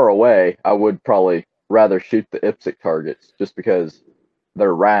far away, I would probably rather shoot the IPSC targets just because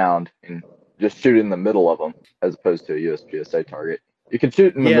they're round and just shoot in the middle of them as opposed to a USPSA target. You can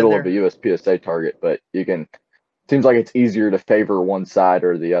shoot in the middle of a USPSA target, but seems like it's easier to favor one side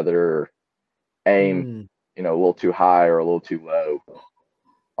or the other, or aim, a little too high or a little too low.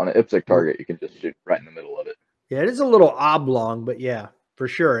 On an IPSC target, you can just shoot right in the middle of it. Yeah, it is a little oblong, but yeah, for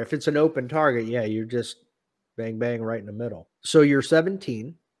sure. If it's an open target, yeah, you're just bang, bang right in the middle. So you're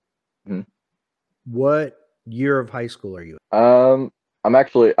 17. What year of high school are you in? I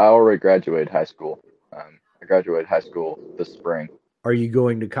already graduated high school. I graduated high school this spring. Are you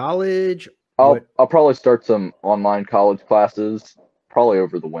going to college? I'll probably start some online college classes probably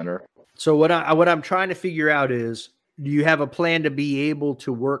over the winter. So what I'm trying to figure out is, do you have a plan to be able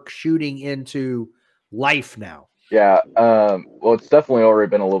to work shooting into life now? Yeah. Well, it's definitely already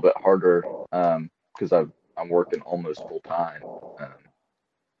been a little bit harder because I'm working almost full time.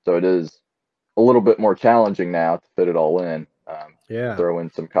 So it is a little bit more challenging now to fit it all in. Throw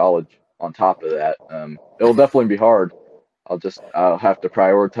in some college on top of that. It'll definitely be hard. I'll have to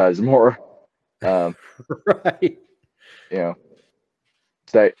prioritize more. Right.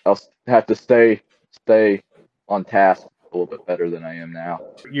 I'll have to stay on task a little bit better than I am now.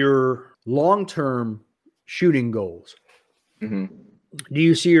 Your long-term shooting goals. Mm-hmm. Do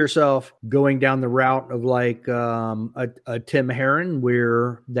you see yourself going down the route of like a Tim Herron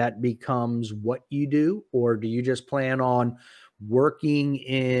where that becomes what you do? Or do you just plan on working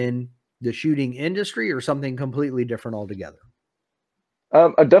in the shooting industry or something completely different altogether?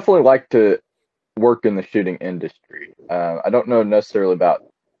 I definitely like to work in the shooting industry. I don't know necessarily about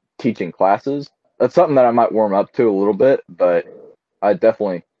teaching classes. That's something that I might warm up to a little bit, but I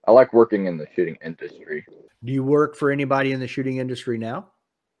like working in the shooting industry. Do you work for anybody in the shooting industry now?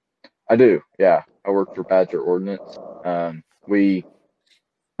 I do. Yeah. I work for Badger Ordnance. We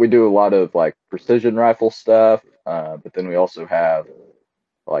do a lot of like precision rifle stuff, but then we also have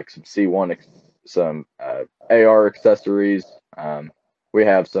like some C1, some AR accessories. We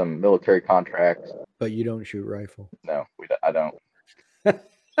have some military contracts. But you don't shoot rifle? No, I don't.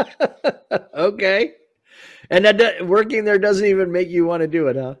 Okay. And that working there doesn't even make you want to do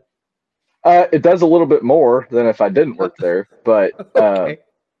it, huh? It does a little bit more than if I didn't work there, but okay.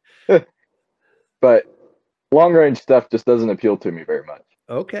 But long range stuff just doesn't appeal to me very much.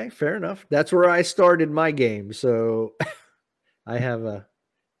 Okay, fair enough. That's where I started my game, so I have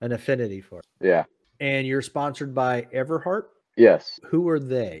an affinity for it. Yeah. And you're sponsored by Everhart? Yes. Who are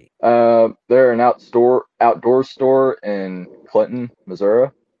they? They're an outdoor store in Clinton,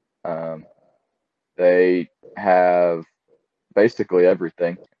 Missouri. They have basically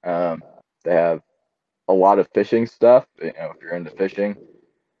everything. They have a lot of fishing stuff, if you're into fishing.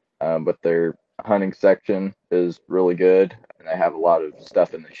 But their hunting section is really good, and they have a lot of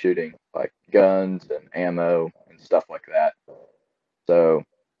stuff in the shooting, like guns and ammo and stuff like that. So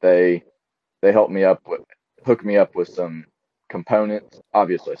they hook me up with some components.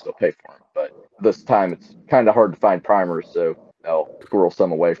 Obviously, I still pay for them, but this time it's kind of hard to find primers, so they'll squirrel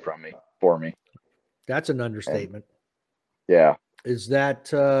some away from me for me. That's an And understatement. yeah, Is that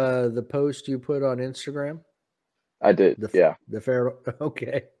the post you put on Instagram? I did. Yeah, The fair.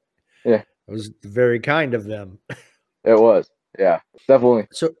 Okay, yeah, it was very kind of them. it was. Yeah,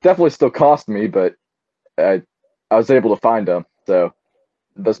 So definitely still cost me, but I was able to find them. So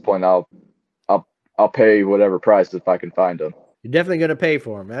at this point, I'll pay whatever price if I can find them. you're definitely going to pay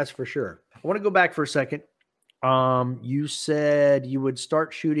for them. That's for sure. I want to go back for a second. You said you would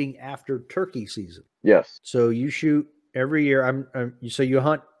start shooting after turkey season. Yes. So you shoot every year. So you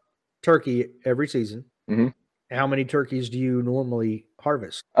hunt turkey every season. Mm-hmm. How many turkeys do you normally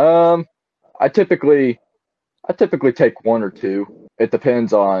harvest? I typically take one or two. It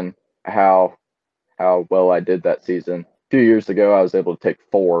depends on how well I did that season. A few years ago, I was able to take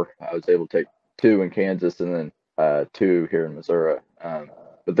four. I was able to take two in Kansas and then two here in Missouri.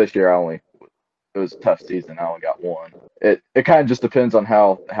 But this year, it was a tough season. I only got one. It kind of just depends on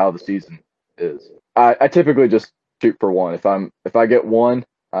how the season is. I typically just shoot for one. If I get one,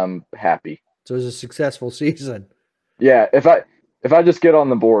 I'm happy. So it's a successful season. Yeah, if I just get on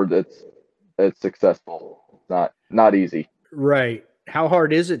the board, it's successful. It's not easy. Right. How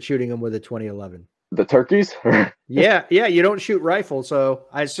hard is it shooting them with a 2011? The turkeys? Yeah. You don't shoot rifle, so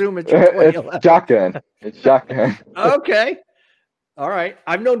I assume it's your 2011. It's shotgun. It's shotgun. Okay. All right.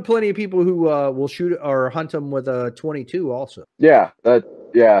 I've known plenty of people who will shoot or hunt them with a 22 also. Yeah,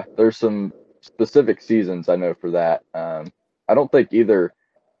 there's some specific seasons I know for that. I don't think either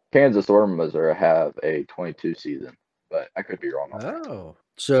Kansas or Missouri have a 22 season, but I could be wrong on that. Oh.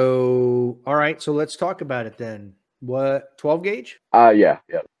 So, all right. So let's talk about it then. What, 12 gauge? Yeah.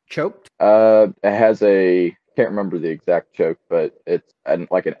 Choked? It has can't remember the exact choke, but it's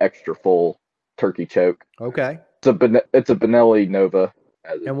like an extra full turkey choke. Okay. It's a Benelli Nova.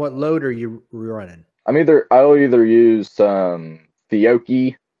 And what load are you running? I'll either use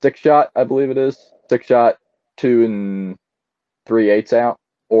Fiocchi 6-shot, I believe it is 6-shot, 2 3/8 out,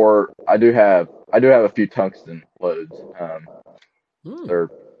 or I do have a few tungsten loads. They're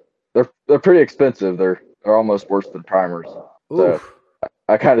pretty expensive. They're almost worse than primers. So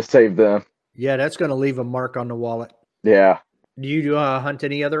I kind of saved them. Yeah, that's going to leave a mark on the wallet. Yeah. Do you hunt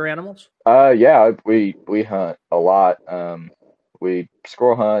any other animals? Yeah, we hunt a lot. We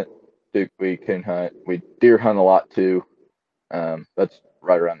squirrel hunt, we coon hunt, we deer hunt a lot too. That's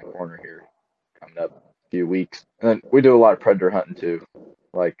right around the corner here, coming up a few weeks. And then we do a lot of predator hunting too,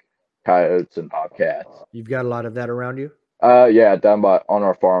 like coyotes and bobcats. You've got a lot of that around you? Yeah, on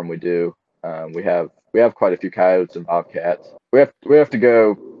our farm we do. We have quite a few coyotes and bobcats. We have to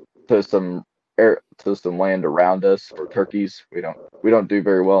go to some land around us for turkeys. We don't do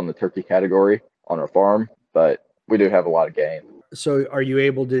very well in the turkey category on our farm, but we do have a lot of game. So are you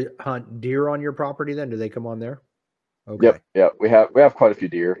able to hunt deer on your property then? Do they come on there? Okay. Yep. We have quite a few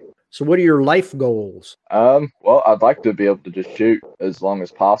deer. So what are your life goals? Well, I'd like to be able to just shoot as long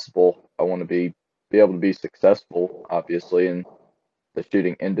as possible. I want to be able to be successful, obviously, in the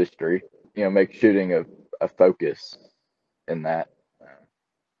shooting industry. Make shooting a focus in that.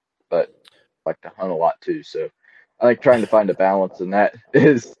 But I like to hunt a lot too, so I think trying to find a balance in that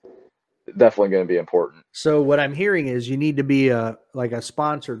is definitely going to be important. So what I'm hearing is you need to be a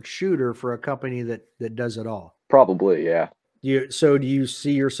sponsored shooter for a company that does it all. Probably, yeah. So do you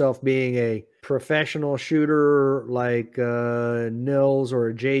see yourself being a professional shooter like Nils or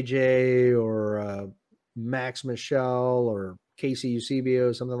a JJ or Max Michelle or Casey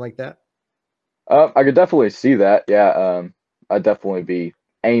Eusebio, something like that? I could definitely see that. Yeah. I'd definitely be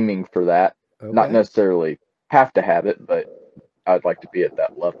aiming for that. Okay. Not necessarily have to have it, but I'd like to be at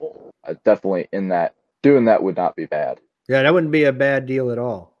that level. Definitely doing that would not be bad. Yeah, that wouldn't be a bad deal at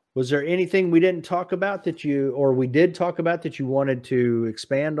all. Was there anything we didn't talk about we did talk about that you wanted to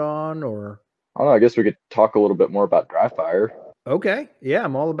expand on, or? I don't know. I guess we could talk a little bit more about dry fire. Okay. Yeah,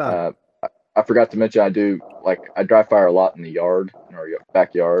 I'm all about it. I forgot to mention I dry fire a lot in the yard, in our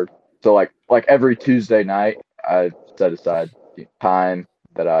backyard. So like every Tuesday night, I set aside time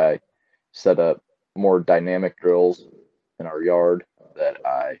that I set up more dynamic drills in our yard that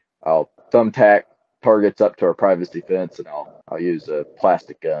I'll thumbtack targets up to our privacy fence, and I'll use a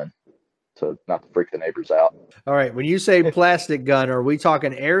plastic gun to not to freak the neighbors out. All right. When you say plastic gun, are we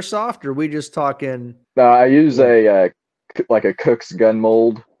talking airsoft, or are we just talking? No, I use a Cook's gun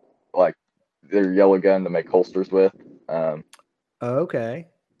mold, like their yellow gun to make holsters with. Okay.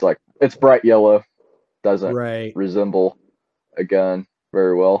 It's bright yellow, doesn't resemble a gun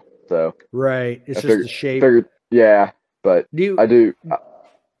very well. So it's just the shape. Yeah, but Do you,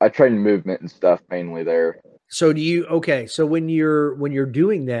 I train movement and stuff mainly there. so do you, okay. So when you're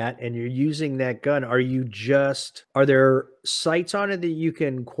doing that and you're using that gun, are there sights on it that you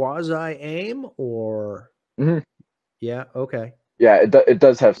can quasi aim or? Hmm. Yeah. Okay. Yeah, it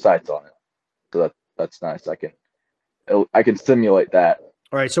does have sights on it, so that's nice. I can simulate that.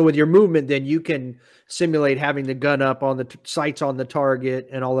 All right. So with your movement, then you can simulate having the gun up on the sights on the target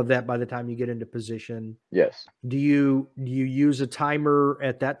and all of that by the time you get into position. Yes, Do you use a timer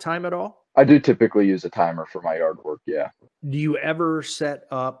at that time at all? I do typically use a timer for my yard work. Yeah. Do you ever set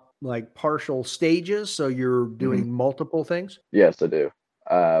up like partial stages so you're Hmm. doing multiple things? Yes, I do.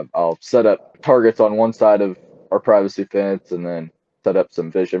 I'll set up targets on one side of our privacy fence, and then set up some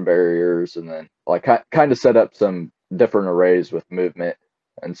vision barriers, and then like kind of set up some different arrays with movement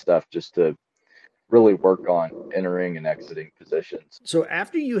and stuff, just to really work on entering and exiting positions. So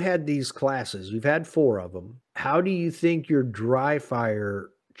after you had these classes, you've had 4 of them. How do you think your dry fire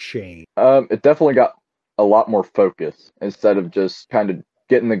changed? It definitely got a lot more focus instead of just kind of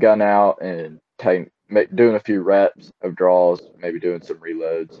getting the gun out and doing a few reps of draws, maybe doing some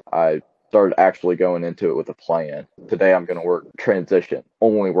reloads. I started actually going into it with a plan. Today I'm going to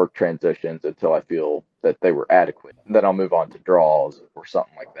only work transitions until I feel that they were adequate. Then I'll move on to draws or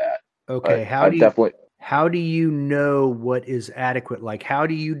something like that. Okay, But I definitely, how do you know what is adequate? Like how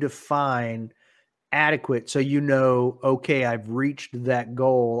do you define adequate so you know, okay, I've reached that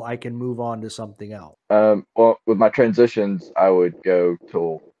goal, I can move on to something else? well, with my transitions, I would go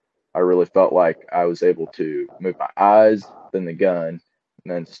till I really felt like I was able to move my eyes, then the gun,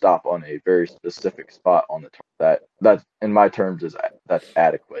 and then stop on a very specific spot on the target. That's in my terms that's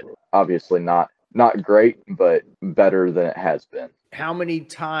adequate. Obviously not great, but better than it has been. How many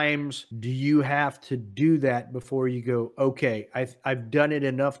times do you have to do that before you go, okay, I've done it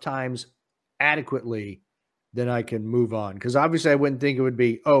enough times adequately, then I can move on? Because obviously I wouldn't think it would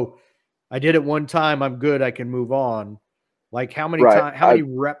be, oh, I did it one time, I'm good, I can move on. Like Right. how many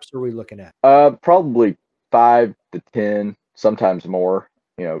reps are we looking at? Probably 5 to 10, sometimes more.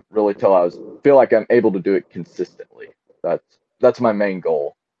 Really till feel like I'm able to do it consistently. That's my main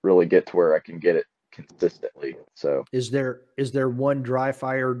goal. Really get to where I can get it consistently. So Is there one dry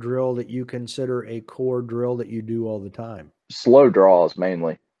fire drill that you consider a core drill that you do all the time? slow draws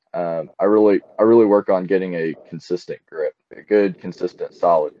mainly. I really work on getting a consistent grip, a good, consistent,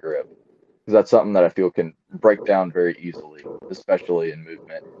 solid grip, because that's something that I feel can break down very easily, especially in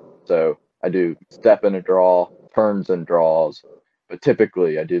movement. So I do step and a draw, turns and draws, but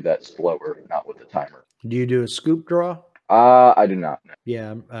typically I do that slower, not with a timer. Do you do a scoop draw? I do not know.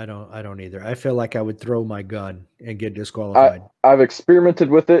 Yeah, I don't either. I feel like I would throw my gun and get I disqualified. I've experimented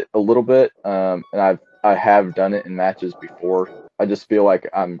with it a little bit, and I have done it in matches before. I just feel like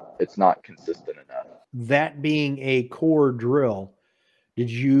it's not consistent enough. That being a core drill, did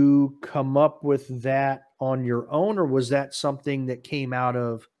you come up with that on your own, or was that something that came out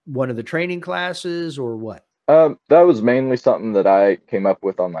of one of the training classes, or what? That was mainly something that I came up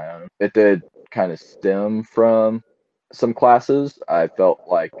with on my own. It did kind of stem from some classes. I felt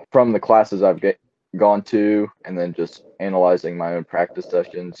like from the classes gone to, and then just analyzing my own practice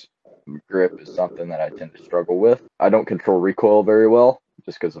sessions, grip is something that I tend to struggle with. I don't control recoil very well,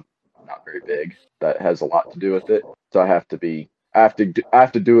 just because I'm not very big. That has a lot to do with it. So I have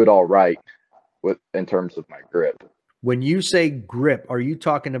to do it all right in terms of my grip. When you say grip, are you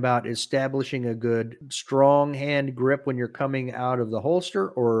talking about establishing a good strong hand grip when you're coming out of the holster,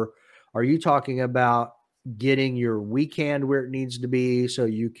 or are you talking about getting your weak hand where it needs to be so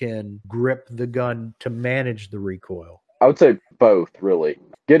you can grip the gun to manage the recoil? I would say both, really.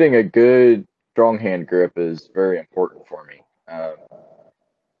 Getting a good strong hand grip is very important for me.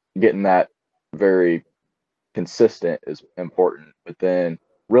 Getting that very consistent is important, but then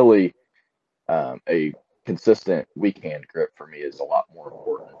really a consistent weak hand grip for me is a lot more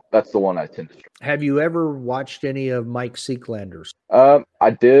important. That's the one I tend to struggle. Have you ever watched any of Mike Seeklander's? I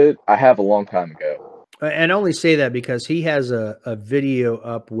did. I have a long time ago. And I only say that because he has a video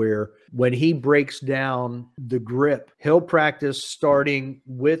up where when he breaks down the grip, he'll practice starting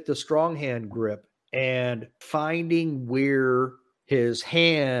with the strong hand grip and finding where his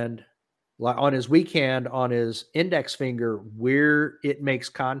hand, like on his weak hand, on his index finger, where it makes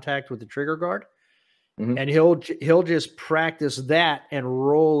contact with the trigger guard. Hmm. And he'll just practice that and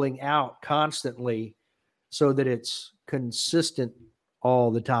rolling out constantly so that it's consistent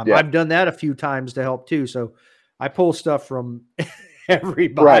all the time. Yeah. I've done that a few times to help too. So I pull stuff from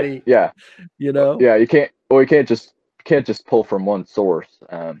everybody, Right. Yeah. you know? Yeah. You can't. Well, you can't just pull from one source,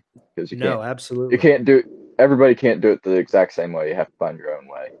 because No, absolutely. you can't do. Everybody can't do it the exact same way. You have to find your own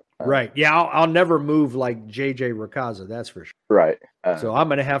way. Right. Yeah, I'll never move like JJ Rakaza, that's for sure. Right. So I'm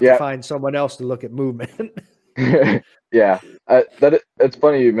going to have to find someone else to look at movement. Yeah. It's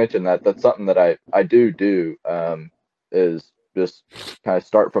funny you mentioned that. That's something that I do is just kind of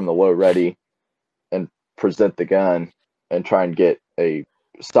start from the low ready and present the gun and try and get a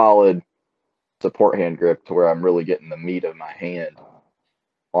solid support hand grip to where I'm really getting the meat of my hand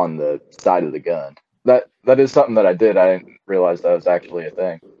on the side of the gun. That is something that I did. I didn't realize that was actually a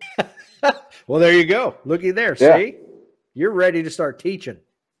thing. Well, there you go. Looky there. Yeah. See? You're ready to start teaching.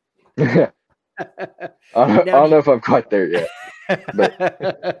 I don't know if I'm quite there yet.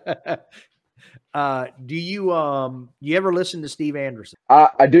 But do you ever listen to Steve Anderson?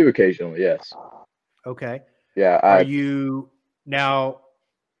 I do occasionally, yes. Okay. Yeah. Are you now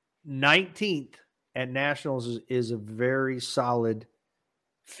 19th at Nationals is a very solid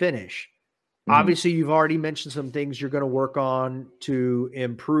finish. Mm-hmm. Obviously, you've already mentioned some things you're going to work on to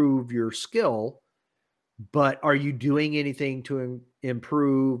improve your skill, but are you doing anything to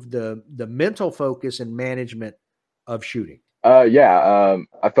improve the mental focus and management of shooting? Yeah.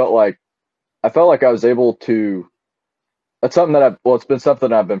 I felt like I was able to. That's something that it's been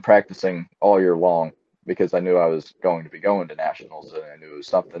something I've been practicing all year long because I knew I was going to be going to nationals, and I knew it was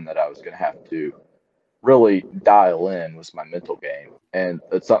something that I was going to have to really dial in was my mental game, and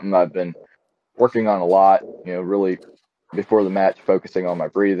it's something I've been working on a lot. Really before the match, focusing on my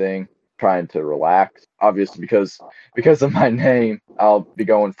breathing, trying to relax. Obviously, because of my name, I'll be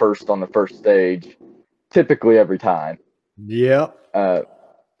going first on the first stage, typically every time. Yep.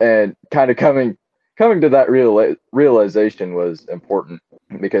 And kind of coming to that realization was important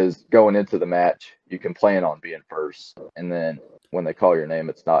because going into the match, you can plan on being first, and then when they call your name,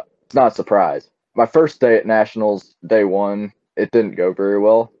 it's not a surprise. My first day at nationals, day one, it didn't go very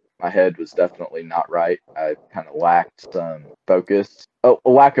well. My head was definitely not right. I kind of lacked some focus, a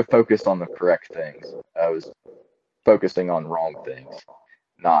lack of focus on the correct things. I was focusing on wrong things,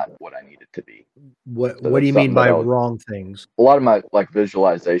 not what I needed to be. What do you mean by wrong things? A lot of my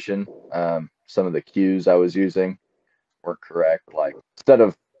visualization, some of the cues I was using weren't correct. Like instead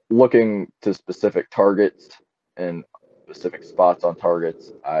of looking to specific targets and specific spots on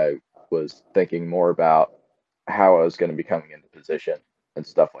targets, I was thinking more about how I was going to be coming into position and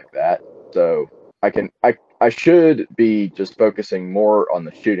stuff like that. So I should be just focusing more on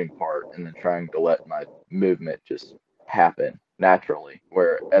the shooting part and then trying to let my movement just happen naturally.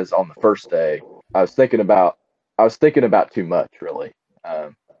 Whereas on the first day, I was thinking about too much, really.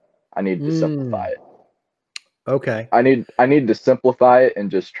 I need to simplify it. Okay. I need to simplify it and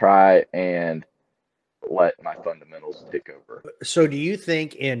just try and let my fundamentals take over. So do you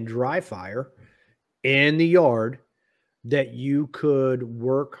think in dry fire in the yard that you could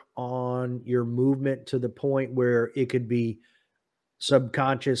work on your movement to the point where it could be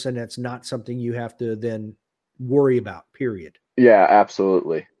subconscious and it's not something you have to then worry about, period? Yeah,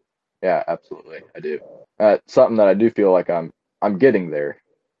 absolutely. Yeah, absolutely. I do. Something that I do feel like I'm getting there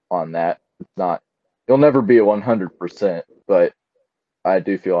on that. It's not, you'll never be a 100%, but I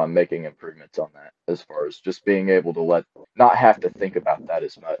do feel I'm making improvements on that as far as just being able to not have to think about that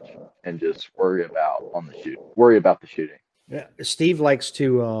as much and just worry about the shooting. Yeah. Steve likes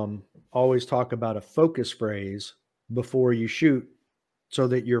to always talk about a focus phrase before you shoot so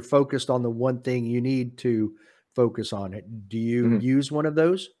that you're focused on the one thing you need to focus on it. Do you use one of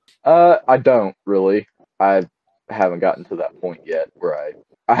those? I don't really. I haven't gotten to that point yet where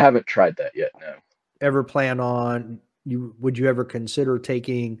I haven't tried that yet. No. Ever plan on would you ever consider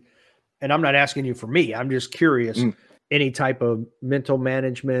taking, and I'm not asking you for me, I'm just curious, any type of mental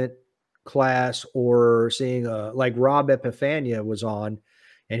management class or seeing like Rob Epifania was on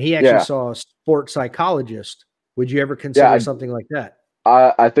and he actually saw a sports psychologist. Would you ever consider something like that?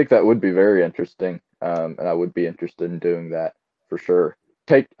 I think that would be very interesting. And I would be interested in doing that for sure.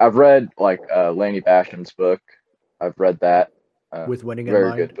 I've read like Laney Basham's book. I've read that. With Winning in Mind.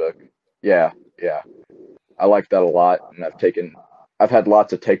 Very good book. Yeah. I like that a lot, and I've had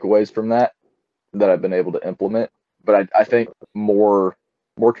lots of takeaways from that I've been able to implement. But I think more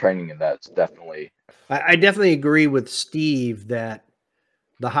training in that's definitely. I definitely agree with Steve that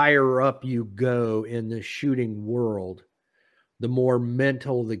the higher up you go in the shooting world, the more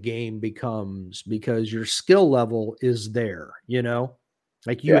mental the game becomes because your skill level is there,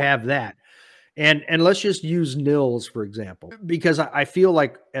 like you have that. And let's just use Nils, for example, because I feel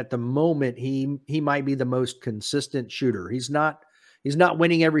like at the moment he might be the most consistent shooter. He's not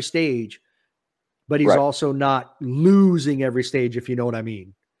winning every stage, but he's also not losing every stage, if you know what I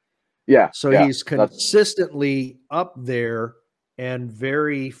mean. Yeah. So he's consistently up there and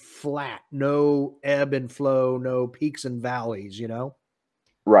very flat, no ebb and flow, no peaks and valleys,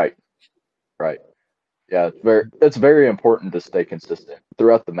 Right. Right. Yeah, it's very important to stay consistent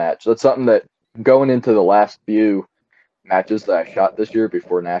throughout the match. That's something that going into the last few matches that I shot this year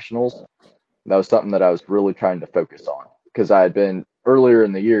before nationals, that was something that I was really trying to focus on because I had been earlier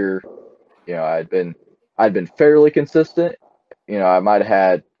in the year, I'd been fairly consistent. I might have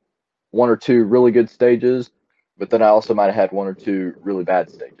had one or two really good stages, but then I also might have had one or two really bad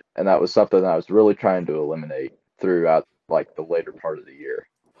stages. And that was something that I was really trying to eliminate throughout like the later part of the year.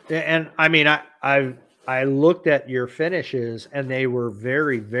 And I mean, I looked at your finishes and they were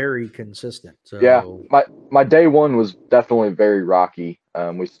very, very consistent. So Yeah, my day one was definitely very rocky.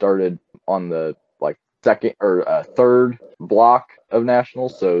 We started on the like second or third block of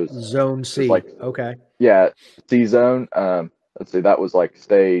nationals, so zone it was C. like Okay. yeah, C zone. Let's see, that was like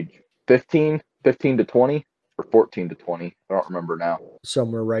stage 15 to 20 or 14 to 20. I don't remember now.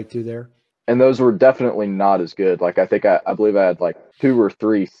 Somewhere right through there. And those were definitely not as good. Like I think I believe I had like 2 or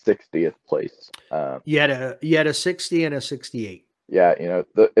 3 60th place. You had a 60 and a 68. Yeah,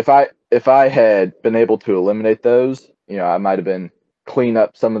 if I had been able to eliminate those, I might have been clean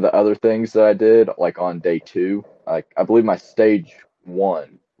up some of the other things that I did like on day 2. Like I believe my stage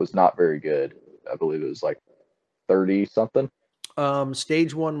 1 was not very good. I believe it was like 30 something.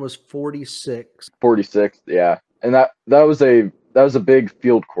 Stage 1 was 46. 46, yeah. And that was a big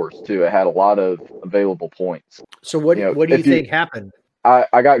field course too. It had a lot of available points. So what do you think happened? I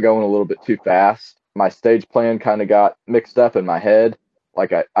got going a little bit too fast. My stage plan kind of got mixed up in my head.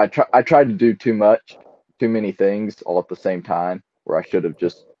 Like I tried to do too many things all at the same time, where I should have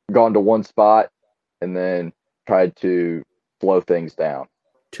just gone to one spot and then tried to slow things down.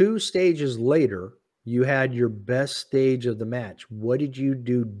 2 stages later, you had your best stage of the match. What did you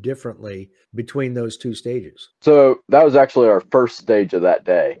do differently between those 2 stages? So that was actually our first stage of that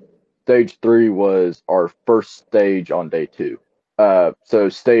day. Stage 3 was our first stage on day 2. So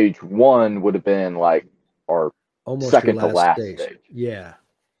stage 1 would have been like our Almost second your to last stage. stage. Yeah.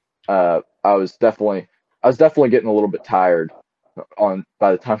 I was definitely getting a little bit tired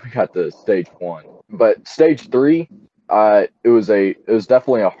by the time we got to stage 1. But stage 3, it was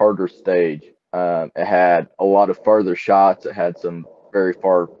definitely a harder stage. It had a lot of farther shots. It had some very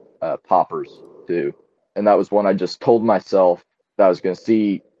far poppers too, and that was when I just told myself that I was going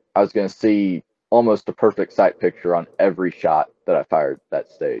to see almost a perfect sight picture on every shot that I fired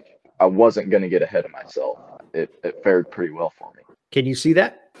that stage. I wasn't going to get ahead of myself. It fared pretty well for me. Can you see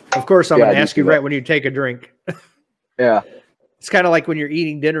that? Of course, I'm going to ask you right when you take a drink. Yeah. It's kind of like when you're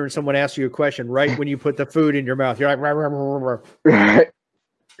eating dinner and someone asks you a question right when you put the food in your mouth. You're like, rah, rah, rah, rah. Right.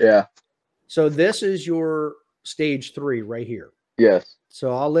 Yeah. So this is your stage 3 right here. Yes.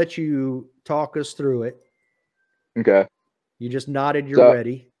 So I'll let you talk us through it. Okay. You just nodded you're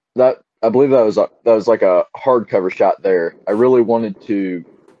ready. I believe that was like a hardcover shot there. I really wanted to,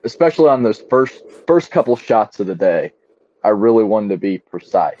 especially on those first couple shots of the day, I really wanted to be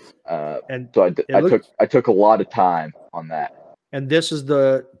precise. And so I took a lot of time on that. And this is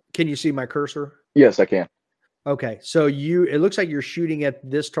can you see my cursor? Yes, I can. Okay. So it looks like you're shooting at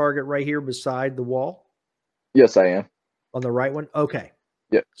this target right here beside the wall. Yes, I am. On the right one? Okay.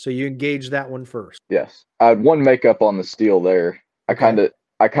 Yep. So you engage that one first. Yes. I had one makeup on the steel there. Okay.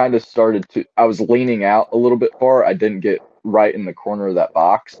 I kind of started to, I was leaning out a little bit far. I didn't get right in the corner of that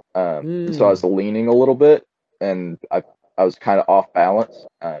box. So I was leaning a little bit and I was kind of off balance.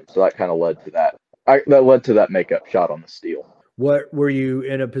 So that kind of led to that. That led to that makeup shot on the steel. What were you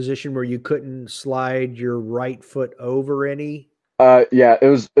in a position where you couldn't slide your right foot over any? Yeah, it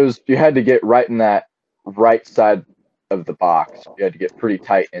was, you had to get right in that right side of the box. You had to get pretty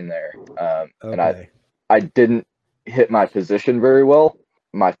tight in there. And I didn't hit my position very well.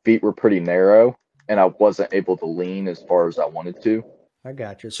 My feet were pretty narrow and I wasn't able to lean as far as I wanted to. I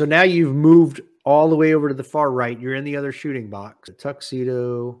got you. So now you've moved all the way over to the far right. You're in the other shooting box. A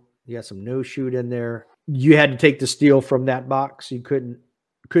tuxedo. You got some no shoot in there. You had to take the steel from that box. You couldn't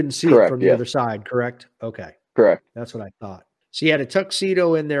see it from the other side, correct? Okay. Correct. That's what I thought. So you had a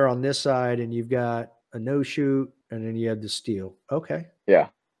tuxedo in there on this side and you've got a no shoot and then you have the steel. Okay. Yeah.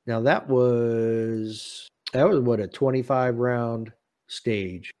 Now that was what, a 25 round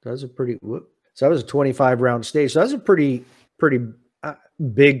stage. That was a pretty so that was a 25 round stage. So that was a pretty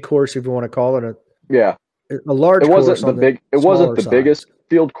big course, if you want to call it a large course. It wasn't the biggest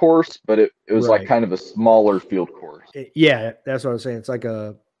field course, but it was like kind of a smaller field course. Yeah, that's what I was saying. It's like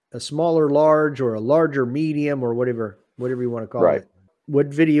a smaller large or a larger medium or whatever you want to call it. What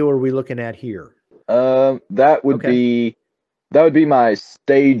video are we looking at here? That would be my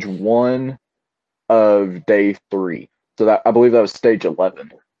stage 1 of day 3. So I believe that was stage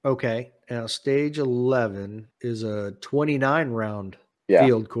 11. Okay. Now stage 11 is a 29 round Yeah.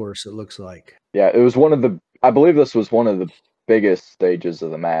 field course, it looks like. Yeah, it was one of the, I believe this was one of the biggest stages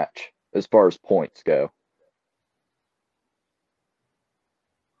of the match as far as points go.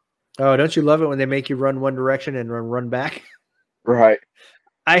 Oh, don't you love it when they make you run one direction and run back? Right.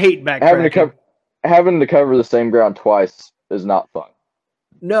 I hate backtracking. Having to cover the same ground twice is not fun.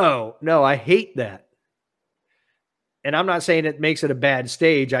 No, I hate that. And I'm not saying it makes it a bad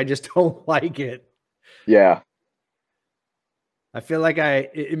stage. I just don't like it. Yeah. I feel like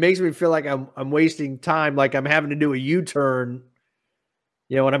it makes me feel like I'm wasting time, like I'm having to do a U-turn.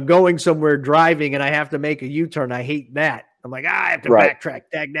 You know, when I'm going somewhere driving and I have to make a U-turn, I hate that. I'm like, I have to backtrack.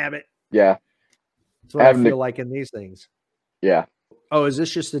 Dagnabbit. Yeah. That's what I feel like in these things. Yeah. Oh, is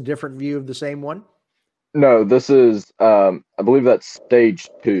this just a different view of the same one? No, this is, I believe that's stage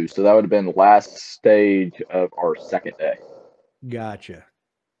 2. So that would have been last stage of our second day. Gotcha.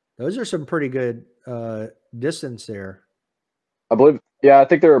 Those are some pretty good distance there. I believe, yeah, I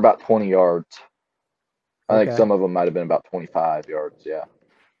think they were about 20 yards. I think some of them might have been about 25 yards. Yeah.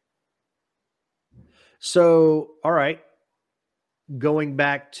 So, all right. Going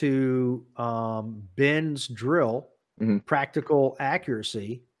back to Ben's drill, practical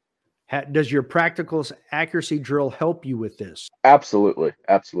accuracy. Does your practical accuracy drill help you with this? Absolutely.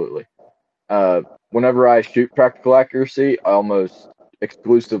 Absolutely. Whenever I shoot practical accuracy, I almost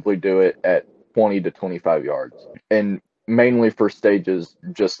exclusively do it at 20 to 25 yards. And mainly for stages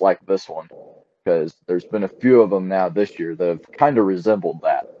just like this one, because there's been a few of them now this year that have kind of resembled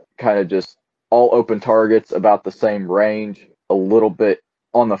that. Kind of just all open targets, about the same range, a little bit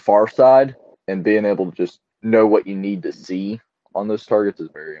on the far side, and being able to just know what you need to see on those targets is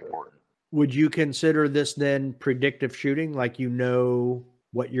very important. Would you consider this then predictive shooting, like you know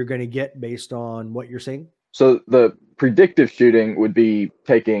what you're going to get based on what you're seeing? So the predictive shooting would be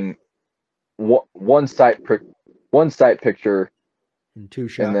taking one sight picture and 2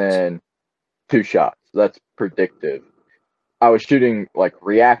 shots, and then 2 shots. That's predictive. I was shooting like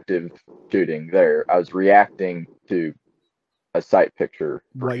reactive shooting there. I was reacting to a sight picture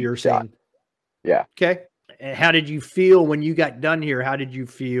for what you're shot. saying. Yeah. Okay. And how did you feel when you got done here? How did you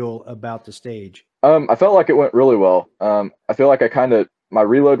feel about the stage? I felt like it went really well. I feel like my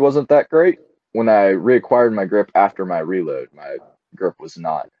reload wasn't that great. When I reacquired my grip after my reload, my grip was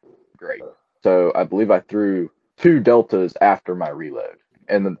not great. So I believe I threw 2 deltas after my reload,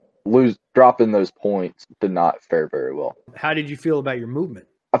 and dropping those points did not fare very well. How did you feel about your movement?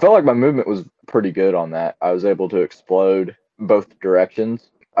 I felt like my movement was pretty good on that. I was able to explode both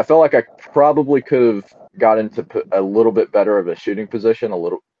directions. I felt like I probably could have got into a little bit better of a shooting position.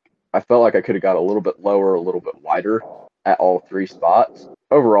 I felt like I could have got a little bit lower, a little bit wider at all 3 spots.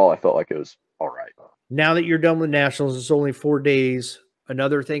 Overall, I felt like it was all right. Now that you're done with nationals, it's only 4 days.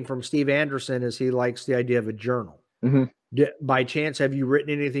 Another thing from Steve Anderson is he likes the idea of a journal. By chance, have you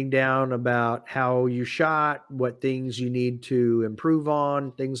written anything down about how you shot, what things you need to improve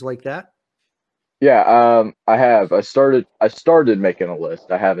on, things like that? Yeah, I have. I started making a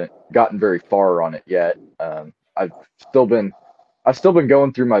list. I haven't gotten very far on it yet. I've still been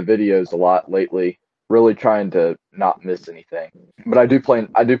going through my videos a lot lately, really trying to not miss anything. But I do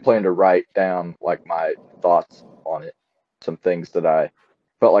plan to write down like my thoughts on it, some things that I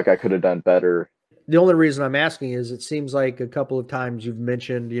felt like I could have done better. The only reason I'm asking is it seems like a couple of times you've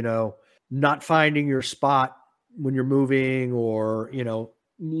mentioned, not finding your spot when you're moving, or,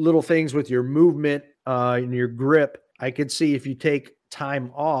 little things with your movement and your grip. I could see if you take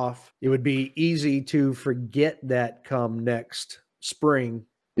time off, it would be easy to forget that come next spring.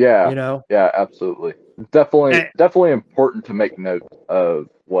 Yeah. Yeah, absolutely. Definitely important to make note of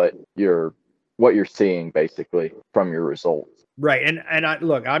what you're seeing basically from your results. Right. And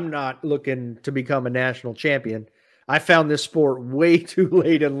I'm not looking to become a national champion. I found this sport way too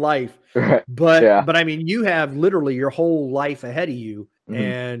late in life. But I mean, you have literally your whole life ahead of you,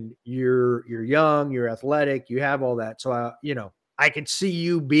 and you're young, you're athletic, you have all that. So I could see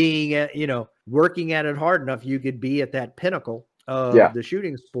you being working at it hard enough, you could be at that pinnacle of the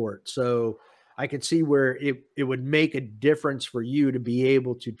shooting sport. So I could see where it would make a difference for you to be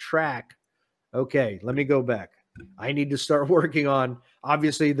able to track. Okay, let me go back. I need to start working on,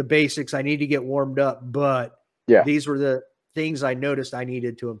 obviously, the basics. I need to get warmed up, but these were the things I noticed I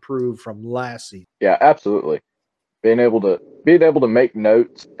needed to improve from last season. Yeah, absolutely. Being able to make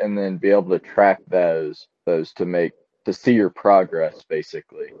notes and then be able to track those to see your progress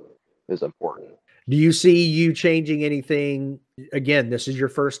basically is important. Do you see you changing anything? Again, this is your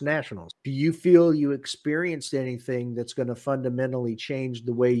first nationals. Do you feel you experienced anything that's going to fundamentally change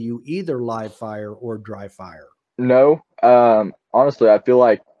the way you either live fire or dry fire? No. Honestly, I feel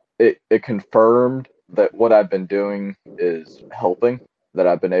like it confirmed that what I've been doing is helping. that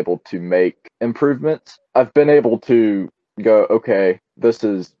I've been able to make improvements. I've been able to go, okay, this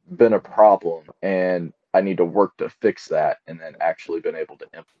has been a problem and I need to work to fix that, and then actually been able to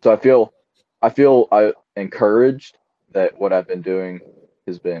implement. So I encouraged that what I've been doing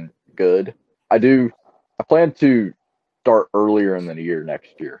has been good. I plan to start earlier in the year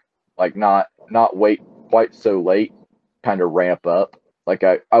next year. Like not wait quite so late, kind of ramp up. Like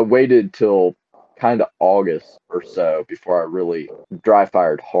I waited till kind of August or so before I really dry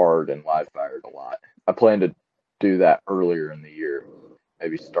fired hard and live fired a lot. I plan to do that earlier in the year.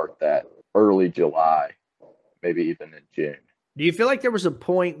 Maybe start that early July, maybe even in June. Do you feel like there was a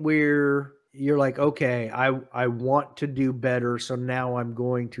point where you're like, okay, I want to do better, so now I'm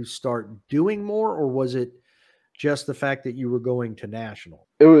going to start doing more, or was it just the fact that you were going to national?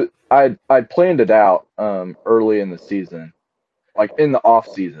 It was I planned it out early in the season, like in the off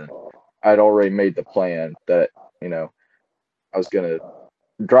season. I'd already made the plan that I was gonna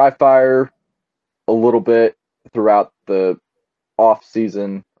dry fire a little bit throughout the off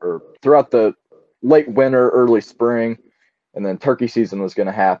season or throughout the late winter, early spring, and then turkey season was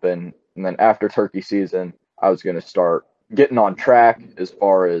gonna happen. And then after turkey season, I was gonna start getting on track as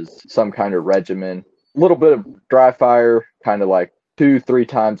far as some kind of regimen. A little bit of dry fire, kind of like 2-3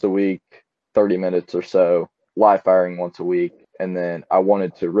 times a week, 30 minutes or so, live firing once a week. And then I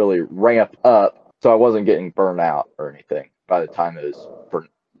wanted to really ramp up so I wasn't getting burnt out or anything by the time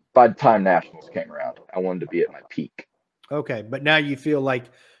nationals came around. I wanted to be at my peak. Okay, but now you feel like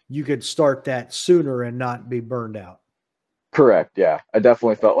you could start that sooner and not be burned out. Correct, yeah. I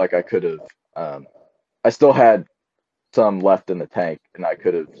definitely felt like I could have I still had some left in the tank, and I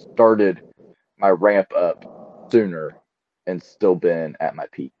could have started my ramp up sooner and still been at my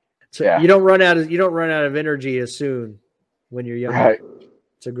peak. So yeah. You don't run out of energy as soon when you're young. Right.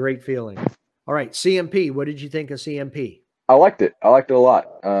 It's a great feeling. All right, CMP. What did you think of CMP? I liked it. I liked it a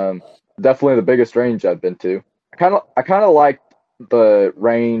lot. Definitely the biggest range I've been to. I kind of liked the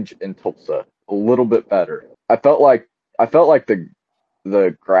range in Tulsa a little bit better. I felt like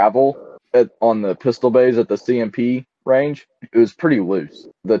the gravel on the pistol bays at the CMP range, it was pretty loose.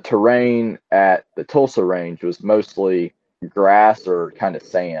 The terrain at the Tulsa range was mostly grass or kind of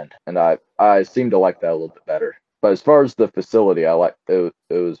sand, and I seemed to like that a little bit better. But as far as the facility, I liked it.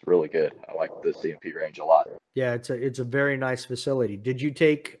 It was really good. I liked the CMP range a lot. Yeah, it's a very nice facility. Did you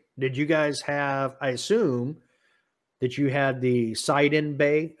guys have, I assume that you had the side-in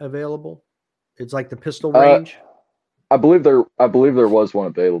bay available? It's like the pistol range. I believe there was one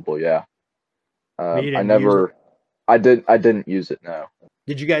available. Yeah. I didn't use it. No.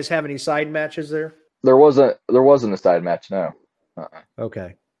 Did you guys have any side matches there? There wasn't a side match. No.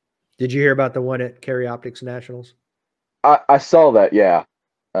 Okay. Did you hear about the one at Adkison Nationals? I saw that. Yeah.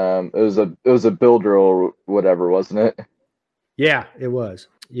 It was a builder or whatever, wasn't it? Yeah, it was.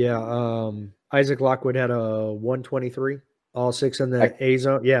 Yeah. Isaac Lockwood had a 123, all 6 in the A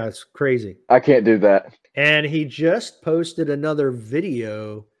zone. Yeah, it's crazy. I can't do that. And he just posted another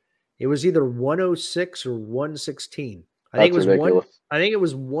video. It was either 106 or 116. I think it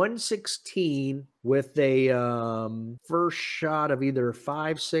was 116 with a first shot of either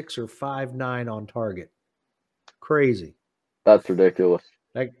 5.6 or 5.9 on target. Crazy. That's ridiculous.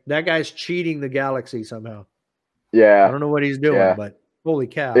 That guy's cheating the galaxy somehow. Yeah. I don't know what he's doing, but holy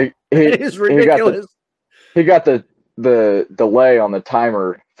cow. It is ridiculous. He got the delay on the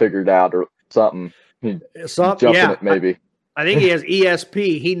timer figured out or something. It maybe. I think he has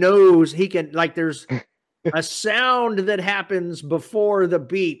ESP. He knows he can, like, there's a sound that happens before the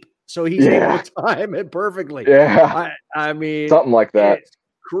beep, so he's able to time it perfectly. Yeah. I mean, something like that. It's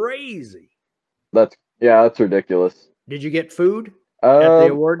crazy. That's ridiculous. Did you get food at the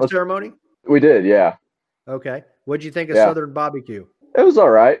award ceremony? We did, yeah. Okay. What'd you think of Southern Barbecue? It was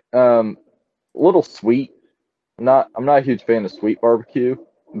all right. A little sweet. I'm not a huge fan of sweet barbecue,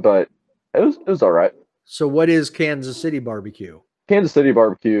 but it was all right. So what is Kansas City barbecue? Kansas City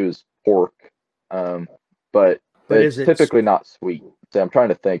barbecue is pork, but it's typically not sweet. So I'm trying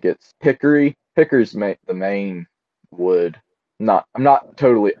to think. It's hickory. Hickory's the main wood. I'm not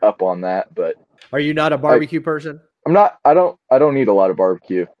totally up on that, but are you not a barbecue person? I'm not. I don't eat a lot of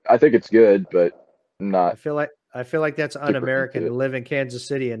barbecue. I think it's good, but I'm not. I feel like that's un-American to live in Kansas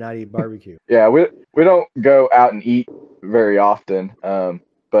City and not eat barbecue. Yeah, we don't go out and eat very often.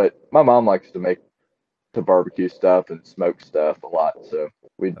 But my mom likes to make the barbecue stuff and smoke stuff a lot, so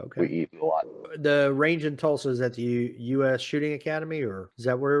we eat a lot. The range in Tulsa, is at the U.S. Shooting Academy, or is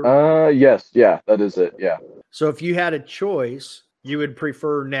that where? Yes, yeah, that is it. Yeah. So if you had a choice, you would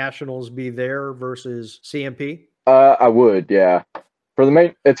prefer nationals be there versus CMP? I would, yeah. For the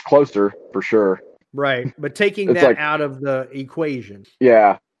main, it's closer for sure. Right. But taking It's that like, out of the equation.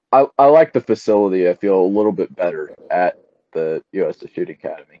 yeah, I like the facility. I feel a little bit better at the U.S. Shooting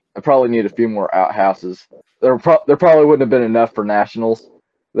Academy. I probably need a few more outhouses. There probably wouldn't have been enough for nationals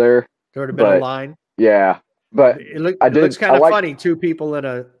there, There would have been a but line. yeah, but It looks I kind of like, funny, two people in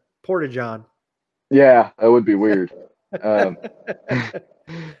a porta-john. yeah, that would be weird. Um,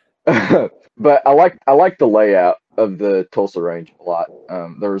 but I like the layout of the Tulsa range a lot.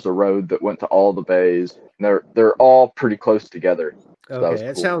 There was a road that went to all the bays. And they're all pretty close together. So that was Okay,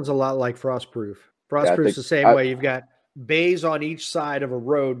 it cool. sounds a lot like Frostproof. Yeah, I Frostproof's think the same way. You've got bays on each side of a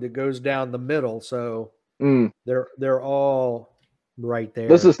road that goes down the middle, so they're all right there.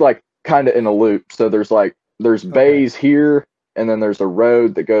 This is like kind of in a loop. So there's bays here, and then there's a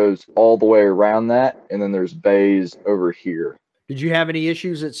road that goes all the way around that, and then there's bays over here. Did you have any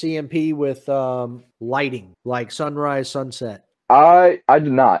issues at CMP with lighting, like sunrise, sunset? I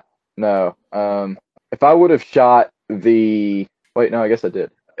did not. No. If I would have shot I guess I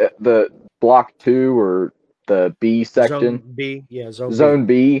did. The block 2 or the B section, Zone B? Yeah, Zone zone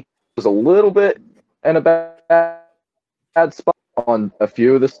B. B was a little bit in a bad spot on a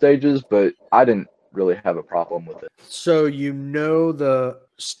few of the stages, but I didn't really have a problem with it. So the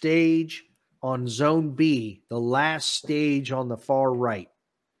stage on Zone B, the last stage on the far right.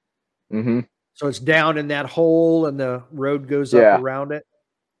 Mm-hmm. So it's down in that hole and the road goes up around it.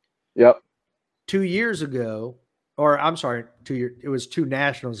 Yep. 2 years ago, or I'm sorry, it was 2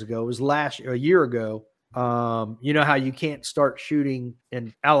 nationals ago. It was a year ago. You know how you can't start shooting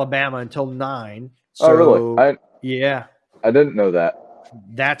in Alabama until 9. So, oh, really? Yeah. I didn't know that.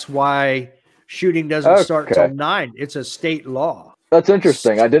 That's why shooting doesn't start until 9. It's a state law. That's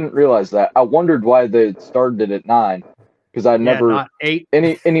interesting. I didn't realize that. I wondered why they started it at 9, because I never not 8.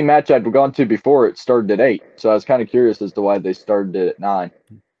 any match I'd gone to before it started at 8. So I was kind of curious as to why they started it at 9.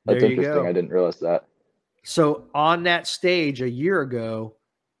 That's interesting. I didn't realize that. So on that stage a year ago,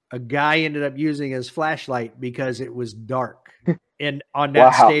 a guy ended up using his flashlight because it was dark and on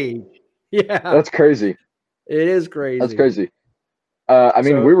that stage. Yeah. That's crazy. It is crazy. That's crazy. I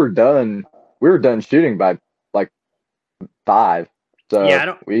mean, we were done shooting by like 5. So yeah,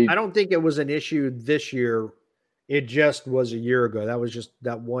 I don't think it was an issue this year. It just was a year ago. That was just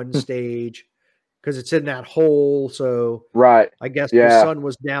that one stage because it's in that hole. So I guess the sun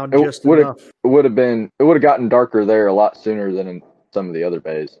was down just enough. It would have gotten darker there a lot sooner than in some of the other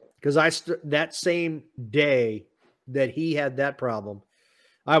bays. Because that same day that he had that problem,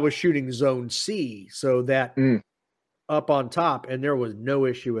 I was shooting Zone C, so that up on top, and there was no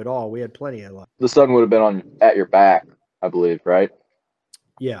issue at all. We had plenty of light. The sun would have been at your back, I believe, right?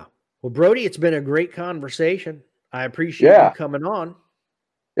 Yeah. Well, Brody, it's been a great conversation. I appreciate you coming on.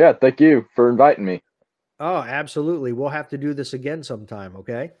 Yeah, thank you for inviting me. Oh, absolutely. We'll have to do this again sometime,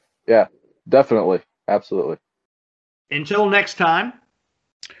 okay? Yeah, definitely. Absolutely. Until next time.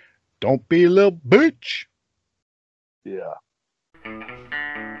 Don't be a little bitch. Yeah.